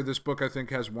am sure this book, I think,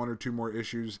 has 1 or 2 more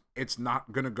issues. It's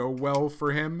not going to go well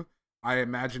for him. I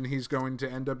imagine he's going to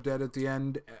end up dead at the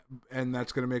end, and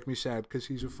that's going to make me sad because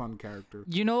he's a fun character.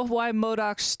 You know why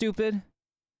MODOK's stupid?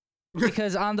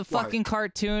 Because on the fucking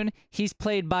cartoon, he's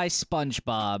played by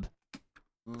SpongeBob.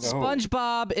 Oh.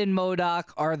 SpongeBob and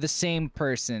MODOK are the same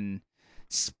person.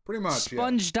 Pretty much,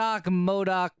 SpongeDoc,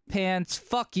 MODOK pants.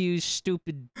 Fuck you,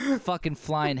 stupid fucking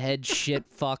flying head shit.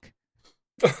 Fuck.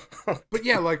 But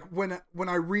yeah, like, when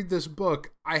I read this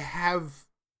book, I have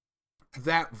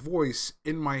that voice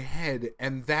in my head,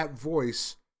 and that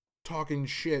voice talking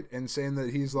shit and saying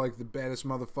that he's like the baddest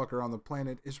motherfucker on the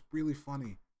planet is really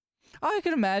funny. Oh, I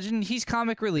can imagine. He's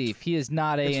comic relief. He is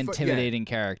not a intimidating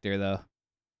character, though.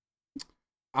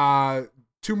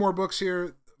 2 more books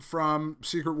here from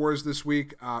Secret Wars this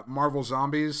week. Marvel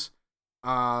Zombies.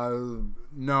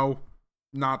 No,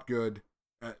 not good.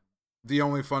 The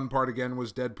only fun part again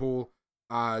was Deadpool.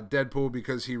 Deadpool,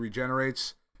 because he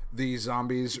regenerates. The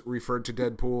zombies referred to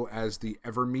Deadpool as the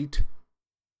Evermeat.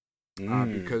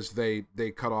 Because they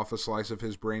cut off a slice of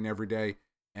his brain every day,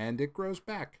 and it grows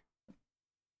back.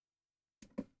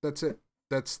 That's it.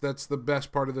 That's the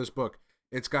best part of this book.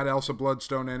 It's got Elsa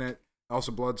Bloodstone in it.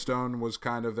 Elsa Bloodstone was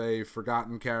kind of a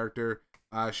forgotten character.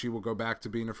 She will go back to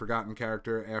being a forgotten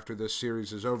character after this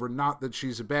series is over. Not that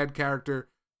she's a bad character,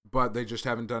 but they just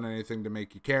haven't done anything to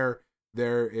make you care.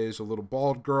 There is a little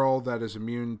bald girl that is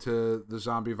immune to the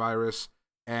zombie virus,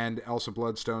 and Elsa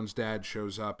Bloodstone's dad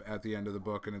shows up at the end of the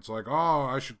book, and it's like, oh,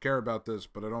 I should care about this,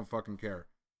 but I don't fucking care.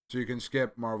 So you can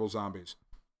skip Marvel Zombies.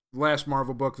 Last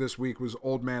Marvel book this week was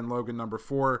Old Man Logan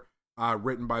 #4,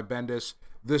 written by Bendis.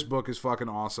 This book is fucking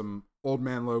awesome. Old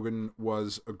Man Logan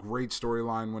was a great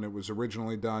storyline when it was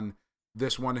originally done.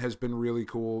 This one has been really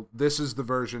cool. This is the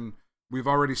version we've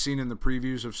already seen in the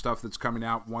previews of stuff that's coming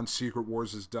out once Secret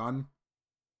Wars is done.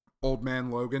 Old Man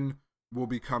Logan will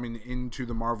be coming into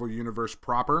the Marvel Universe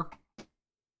proper.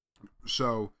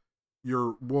 So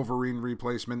your Wolverine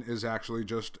replacement is actually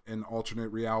just an alternate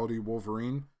reality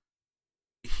Wolverine.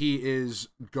 He is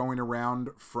going around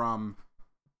from...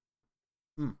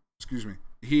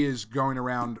 He is going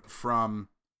around from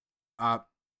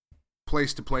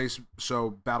place to place,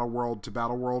 so Battle World to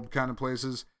Battle World kind of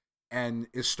places, and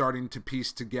is starting to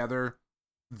piece together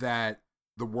that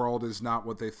the world is not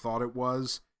what they thought it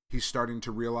was. He's starting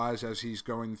to realize as he's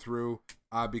going through,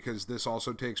 because this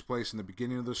also takes place in the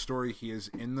beginning of the story, he is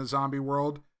in the zombie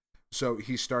world, so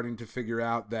he's starting to figure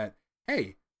out that,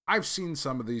 hey, I've seen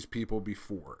some of these people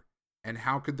before, and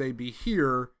how could they be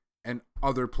here and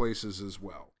other places as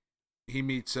well? He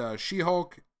meets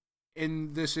She-Hulk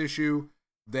in this issue.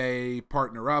 They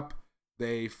partner up.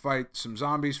 They fight some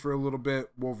zombies for a little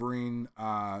bit. Wolverine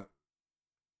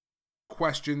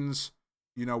questions,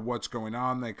 what's going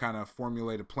on. They kind of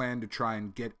formulate a plan to try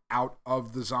and get out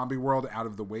of the zombie world, out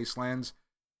of the wastelands.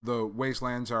 The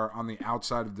wastelands are on the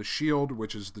outside of the shield,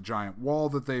 which is the giant wall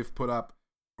that they've put up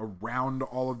around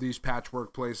all of these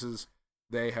patchwork places.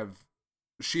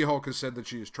 She-Hulk has said that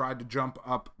she has tried to jump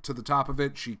up to the top of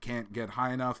it. She can't get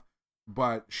high enough,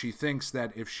 but she thinks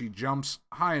that if she jumps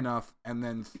high enough and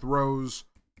then throws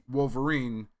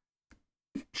Wolverine,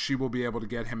 she will be able to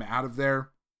get him out of there.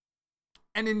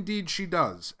 And indeed she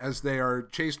does. As they are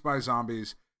chased by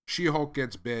zombies, She-Hulk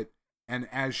gets bit, and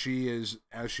as she is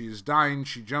dying,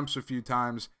 she jumps a few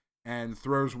times and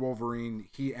throws Wolverine.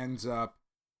 He ends up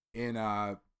in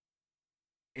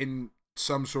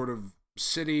some sort of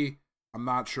city. I'm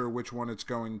not sure which one it's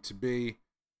going to be.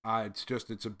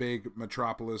 It's a big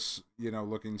metropolis,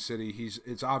 looking city.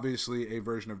 It's obviously a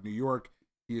version of New York.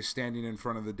 He is standing in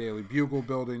front of the Daily Bugle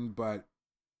building, but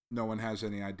no one has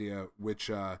any idea which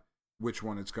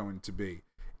one it's going to be.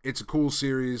 It's a cool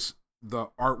series. The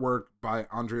artwork by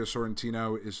Andrea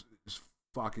Sorrentino is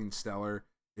fucking stellar.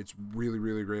 It's really,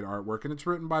 really great artwork, and it's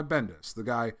written by Bendis. The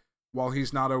guy, while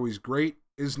he's not always great,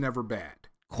 is never bad.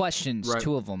 Questions, right?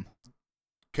 2 of them.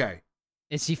 Okay.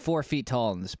 Is he 4 feet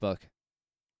tall in this book?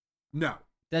 No.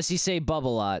 Does he say bub a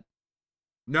lot?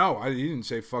 No, he didn't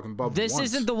say fucking bub This once.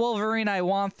 Isn't the Wolverine I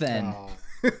want, then.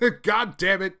 God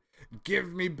damn it.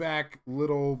 Give me back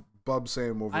little Bub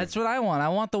saying Wolverine. That's what I want. I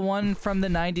want the one from the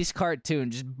 90s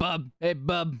cartoon. Just bub. Hey,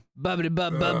 bub. Bubbity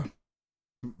bub bub.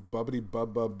 Bubbity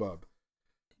bub bub bub.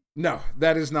 No,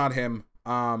 that is not him.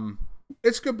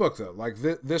 It's a good book, though. Like,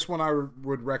 this one I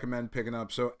would recommend picking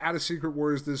up. So, out of Secret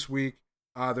Wars this week,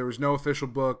 there was no official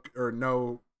book, or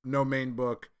no main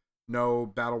book, no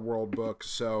Battle World book.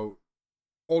 So,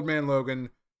 Old Man Logan,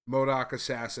 MODOK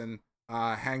Assassin,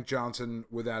 Hank Johnson,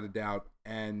 without a doubt.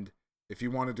 And if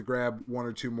you wanted to grab 1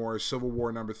 or 2 more, Civil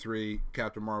War #3,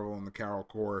 Captain Marvel and the Carol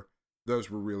Corps, those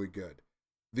were really good.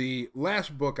 The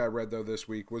last book I read, though, this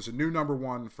week was a new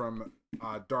 #1 from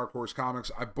Dark Horse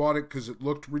Comics. I bought it because it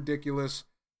looked ridiculous,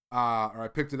 or I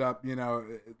picked it up,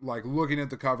 like looking at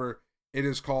the cover. It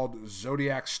is called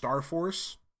Zodiac Star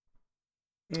Force,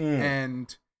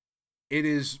 and it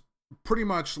is pretty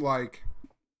much like,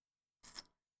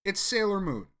 it's Sailor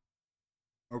Moon.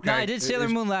 Okay, no, I did Sailor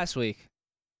Moon last week.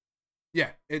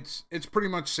 Yeah, it's pretty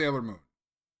much Sailor Moon.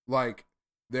 Like,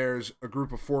 there's a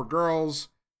group of 4 girls.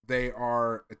 They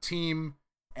are a team,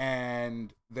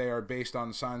 and they are based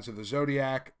on signs of the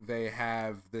Zodiac. They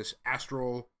have this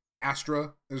Astra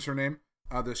is her name,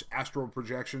 this astral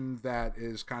projection that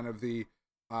is kind of the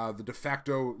de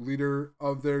facto leader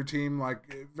of their team,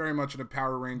 like very much in a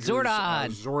Power Rangers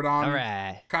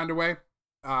Zordon kind of way.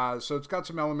 So it's got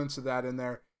some elements of that in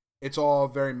there. It's all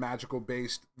very magical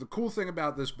based. The cool thing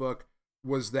about this book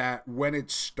was that when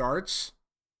it starts,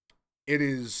 it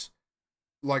is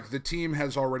like the team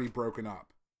has already broken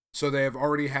up. So they have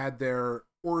already had their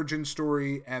origin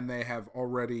story, and they have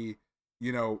already,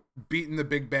 beaten the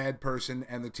big bad person,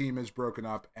 and the team has broken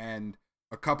up, and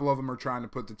a couple of them are trying to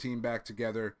put the team back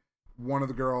together. One of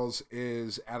the girls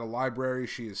is at a library.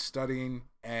 She is studying,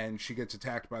 and she gets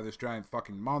attacked by this giant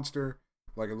fucking monster.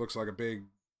 Like, it looks like a big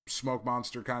smoke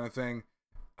monster kind of thing.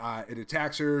 It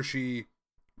attacks her. She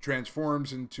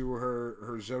transforms into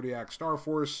her Zodiac Star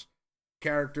Force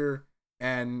character.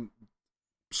 And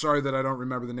sorry that I don't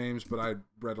remember the names, but I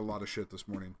read a lot of shit this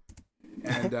morning.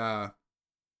 And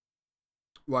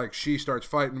like, she starts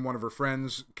fighting. One of her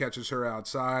friends catches her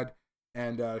outside,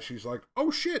 and she's like, "Oh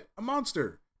shit, a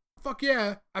monster! Fuck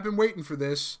yeah, I've been waiting for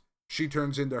this." She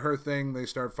turns into her thing. They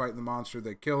start fighting the monster.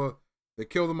 They kill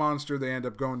the monster. They end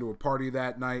up going to a party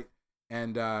that night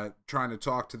and trying to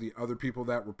talk to the other people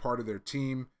that were part of their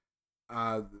team.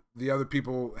 The other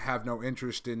people have no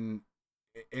interest in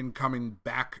coming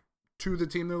back to the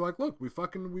team. They're like, "Look,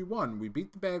 we won. We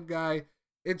beat the bad guy.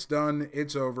 It's done.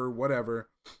 It's over. Whatever."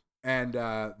 And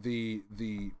the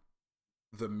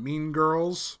Mean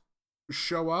Girls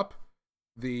show up.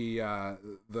 The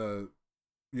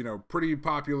pretty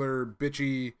popular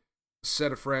bitchy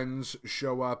set of friends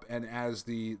show up, and as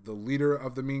the leader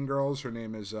of the Mean Girls, her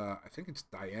name is I think it's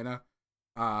Diana.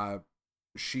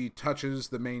 She touches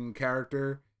the main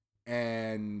character,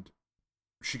 and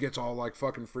she gets all like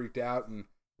fucking freaked out and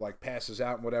like passes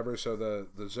out and whatever. So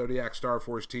the Zodiac Star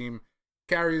Force team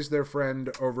carries their friend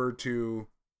over to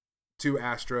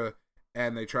Astra,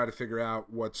 and they try to figure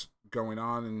out what's going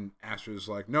on. And Astra's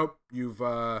like, "Nope, you've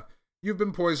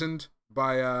been poisoned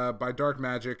by dark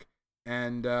magic,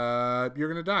 and you're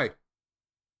gonna die."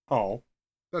 Oh,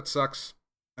 that sucks.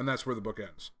 And that's where the book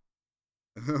ends.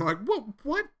 And they're like,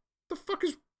 "What the fuck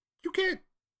is?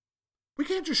 We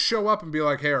can't just show up and be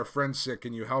like, 'Hey, our friend's sick,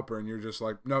 can you help her?' And you're just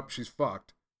like, 'Nope, she's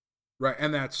fucked.'" Right?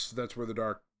 And that's where the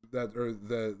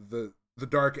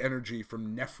dark energy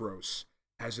from Nephros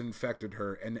has infected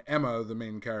her, and Emma, the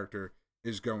main character,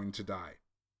 is going to die.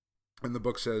 And the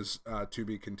book says to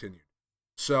be continued.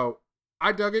 So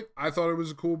I dug it. I thought it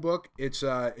was a cool book. It's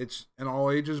an all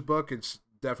ages book. It's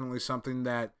definitely something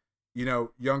that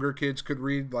younger kids could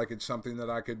read. Like, it's something that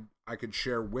I could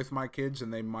share with my kids,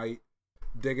 and they might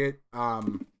dig it.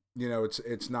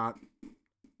 It's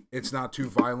not too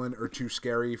violent or too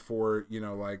scary for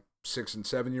like 6 and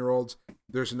 7 year olds.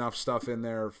 There's enough stuff in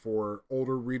there for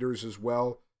older readers as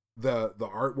well. The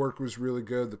artwork was really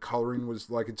good. The coloring was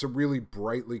like, it's a really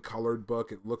brightly colored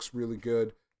book. It looks really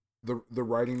good. The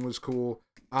writing was cool.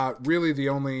 Really the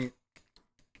only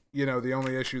the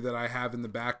only issue that I have in the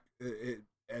back,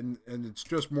 and it's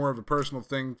just more of a personal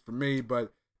thing for me,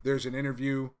 but there's an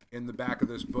interview in the back of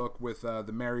this book with the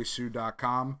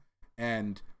MarySue.com,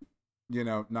 and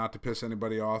not to piss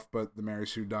anybody off, but the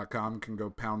MarySue.com can go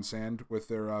pound sand with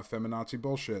their feminazi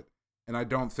bullshit. And I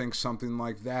don't think something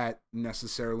like that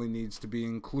necessarily needs to be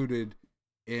included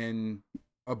in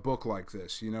a book like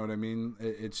this. You know what I mean?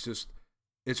 It's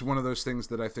one of those things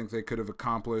that I think they could have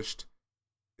accomplished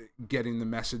getting the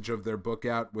message of their book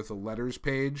out with a letters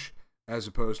page, as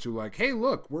opposed to like, hey,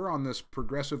 look, we're on this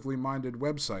progressively minded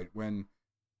website. When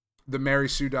the Mary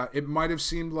Sue it might have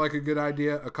seemed like a good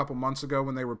idea a couple months ago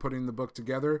when they were putting the book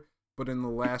together, but in the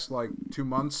last 2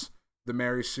 months, the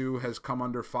Mary Sue has come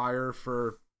under fire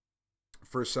for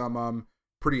some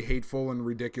pretty hateful and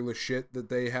ridiculous shit that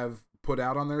they have put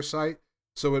out on their site.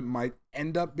 So it might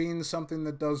end up being something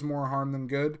that does more harm than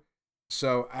good.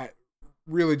 So I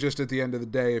really, just at the end of the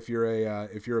day, if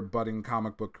you're a budding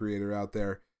comic book creator out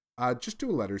there, just do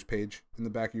a letters page in the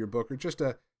back of your book, or just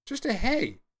a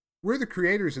hey, we're the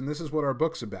creators and this is what our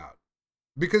book's about.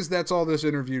 Because that's all this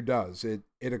interview does. It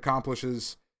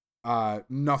accomplishes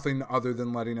nothing other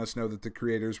than letting us know that the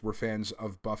creators were fans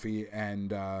of Buffy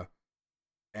and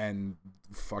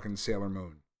fucking Sailor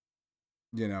Moon.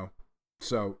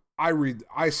 So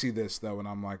I see this though, and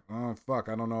I'm like, oh fuck,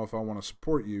 I don't know if I want to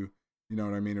support you, you know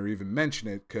what I mean, or even mention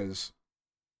it, because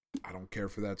I don't care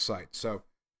for that site. So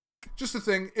just a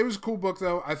thing. It was a cool book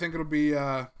though. I think it'll be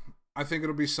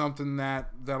something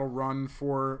that'll run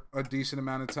for a decent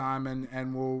amount of time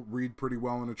and will read pretty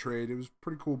well in a trade. It was a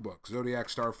pretty cool book. Zodiac,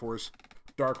 Star Force,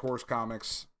 Dark Horse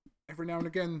Comics. Every now and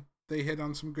again they hit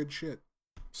on some good shit.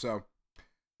 So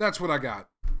that's what I got.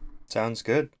 Sounds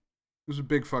good. It was a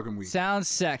big fucking week. Sounds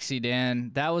sexy,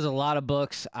 Dan. That was a lot of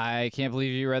books. I can't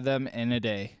believe you read them in a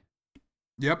day.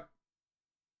 Yep.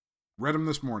 Read them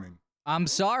this morning. I'm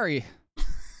sorry.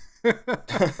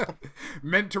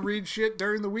 Meant to read shit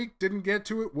during the week, didn't get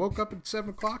to it, woke up at 7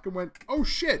 o'clock and went, oh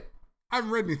shit, I haven't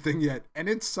read anything yet, and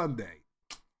it's Sunday.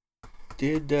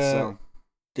 Did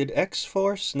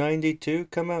X-Force 92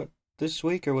 come out this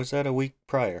week, or was that a week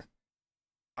prior?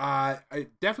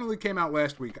 It definitely came out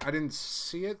last week. I didn't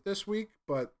see it this week,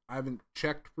 but I haven't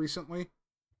checked recently.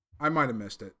 I might have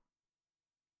missed it.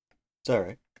 It's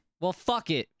alright. Well, fuck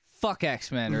it. Fuck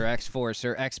X-Men or X-Force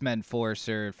or X-Men Force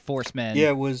or Force Men.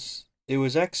 Yeah, it was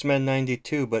X-Men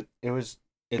 92, but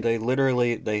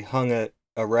they hung a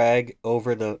rag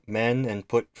over the men and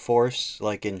put Force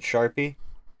in Sharpie.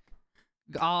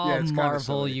 Oh, yeah,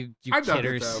 Marvel, you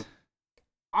kidders.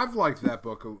 I've liked that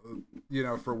book,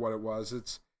 for what it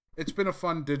was. It's been a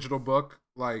fun digital book.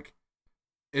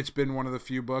 It's been one of the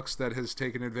few books that has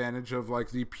taken advantage of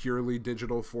the purely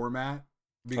digital format,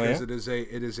 because it is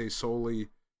a solely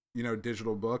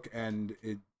digital book, and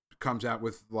it comes out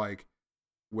with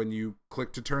when you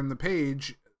click to turn the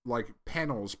page,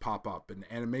 panels pop up and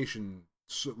animation,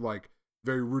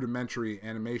 very rudimentary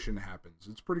animation happens.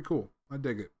 It's pretty cool. I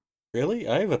dig it. Really?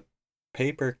 I have a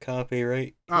paper copy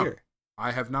right here.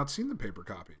 I have not seen the paper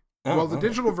copy. The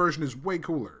digital version is way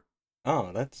cooler.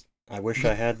 Oh, I wish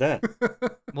I had that.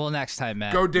 Well, next time,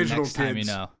 Matt. Go digital, next time, kids.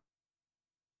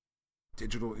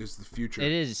 Digital is the future.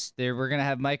 It is. We're going to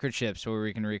have microchips where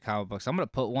we can read comic books. I'm going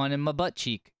to put one in my butt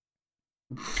cheek.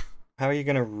 How are you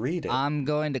going to read it? I'm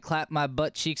going to clap my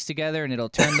butt cheeks together and it'll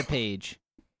turn the page.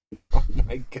 Oh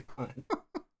my god.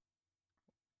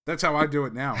 That's how I do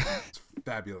it now. It's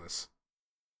fabulous.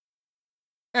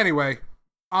 Anyway,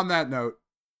 on that note,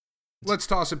 let's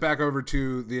toss it back over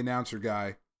to the announcer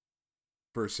guy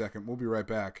for a second. We'll be right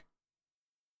back.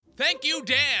 Thank you,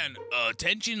 Dan!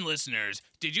 Attention listeners,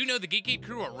 did you know the Geekade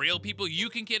crew are real people you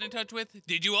can get in touch with?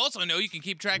 Did you also know you can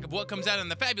keep track of what comes out on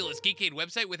the fabulous Geekade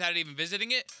website without even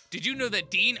visiting it? Did you know that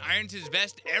Dean irons his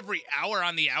vest every hour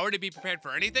on the hour to be prepared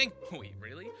for anything? Wait,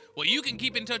 really? Well, you can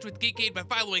keep in touch with Geekade by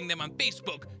following them on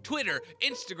Facebook, Twitter,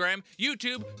 Instagram,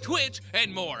 YouTube, Twitch,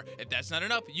 and more. If that's not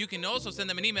enough, you can also send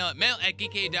them an email at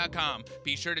mail@geekade.com.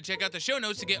 Be sure to check out the show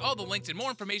notes to get all the links and more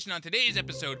information on today's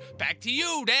episode. Back to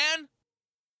you, Dan!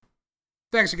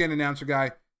 Thanks again, announcer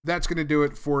guy. That's going to do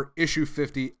it for issue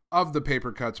 50 of the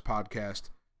Paper Cuts podcast.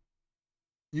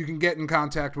 You can get in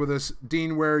contact with us.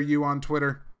 Dean, where are you on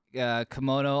Twitter?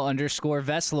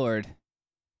 Kimono_Vestlord.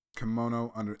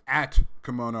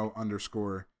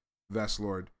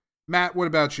 Kimono_Vestlord. Matt, what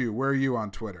about you? Where are you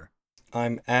on Twitter?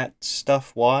 I'm at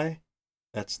StuffY.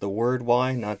 That's the word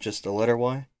Y, not just the letter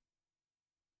Y.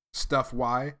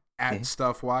 StuffY, at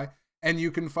StuffY. And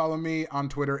you can follow me on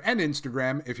Twitter and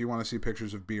Instagram if you want to see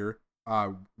pictures of beer,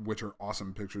 which are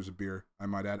awesome pictures of beer, I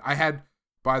might add. I had,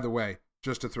 by the way,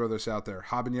 just to throw this out there,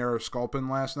 Habanero Sculpin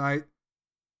last night.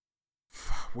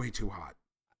 Way too hot.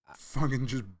 Fucking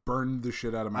just burned the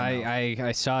shit out of my mouth.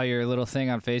 I saw your little thing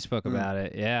on Facebook about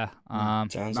it. Yeah.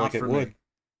 Sounds Not like it for would. me.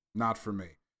 Not for me.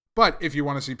 But if you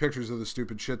want to see pictures of the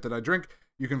stupid shit that I drink,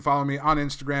 you can follow me on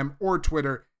Instagram or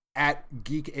Twitter at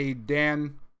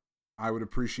GeekADan. I would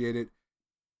appreciate it.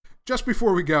 Just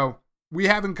before we go, we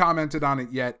haven't commented on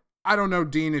it yet. I don't know,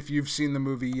 Dean, if you've seen the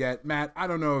movie yet. Matt, I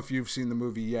don't know if you've seen the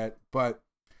movie yet, but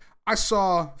I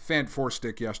saw Fant Four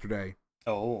Stick yesterday.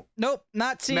 Oh. Nope,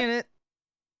 not seeing it.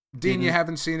 Dean, you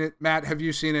haven't seen it. Matt, have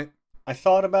you seen it? I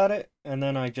thought about it, and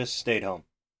then I just stayed home.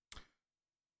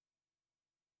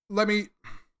 Let me...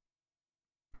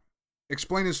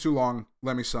 Explain is too long.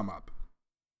 Let me sum up.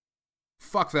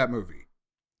 Fuck that movie.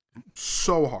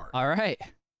 So hard. All right.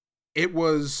 It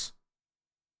was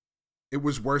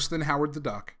worse than Howard the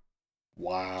Duck.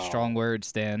 Wow. Strong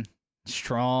words, Dan.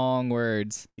 Strong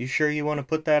words. You sure you want to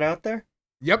put that out there?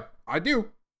 Yep, I do.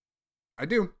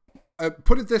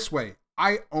 Put it this way.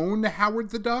 I own Howard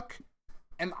the Duck,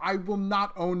 and I will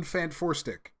not own Fant Four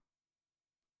Stick.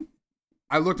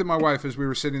 I looked at my wife as we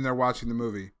were sitting there watching the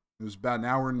movie. It was about an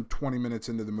hour and 20 minutes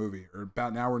into the movie, or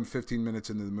about an hour and 15 minutes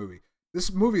into the movie.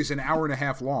 This movie is an hour and a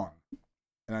half long.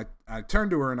 And I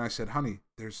turned to her and I said, honey,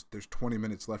 there's 20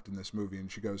 minutes left in this movie.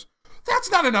 And she goes,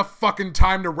 that's not enough fucking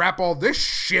time to wrap all this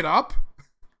shit up.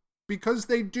 Because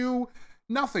they do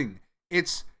nothing.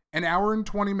 It's an hour and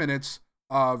 20 minutes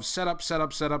of setup.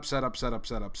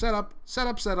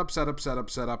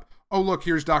 Oh, look,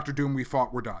 here's Dr. Doom. We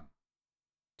fought. We're done.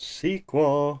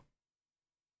 Sequel.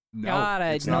 No, God,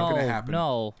 it's not going to happen.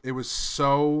 No. It was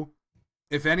so...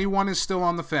 If anyone is still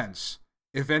on the fence,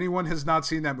 if anyone has not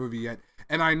seen that movie yet,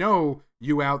 and I know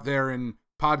you out there in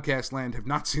podcast land have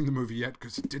not seen the movie yet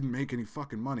because it didn't make any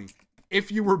fucking money.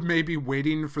 If you were maybe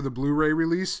waiting for the Blu-ray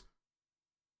release,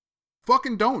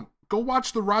 fucking don't. Go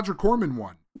watch the Roger Corman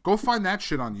one. Go find that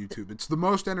shit on YouTube. It's the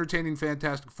most entertaining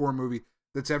Fantastic Four movie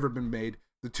that's ever been made.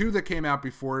 The two that came out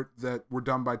before it that were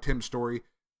done by Tim Story,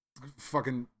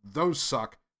 fucking, those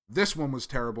suck. This one was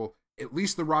terrible. At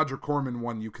least the Roger Corman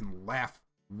one you can laugh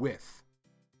with.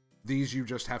 These you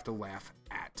just have to laugh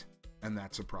at. And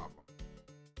that's a problem.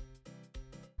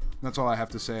 That's all I have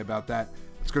to say about that.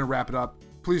 It's going to wrap it up.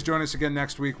 Please join us again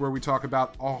next week where we talk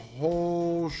about a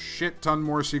whole shit ton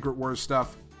more Secret Wars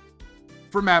stuff.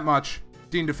 For Matt Much,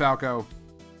 Dean DeFalco,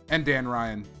 and Dan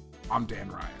Ryan, I'm Dan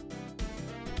Ryan.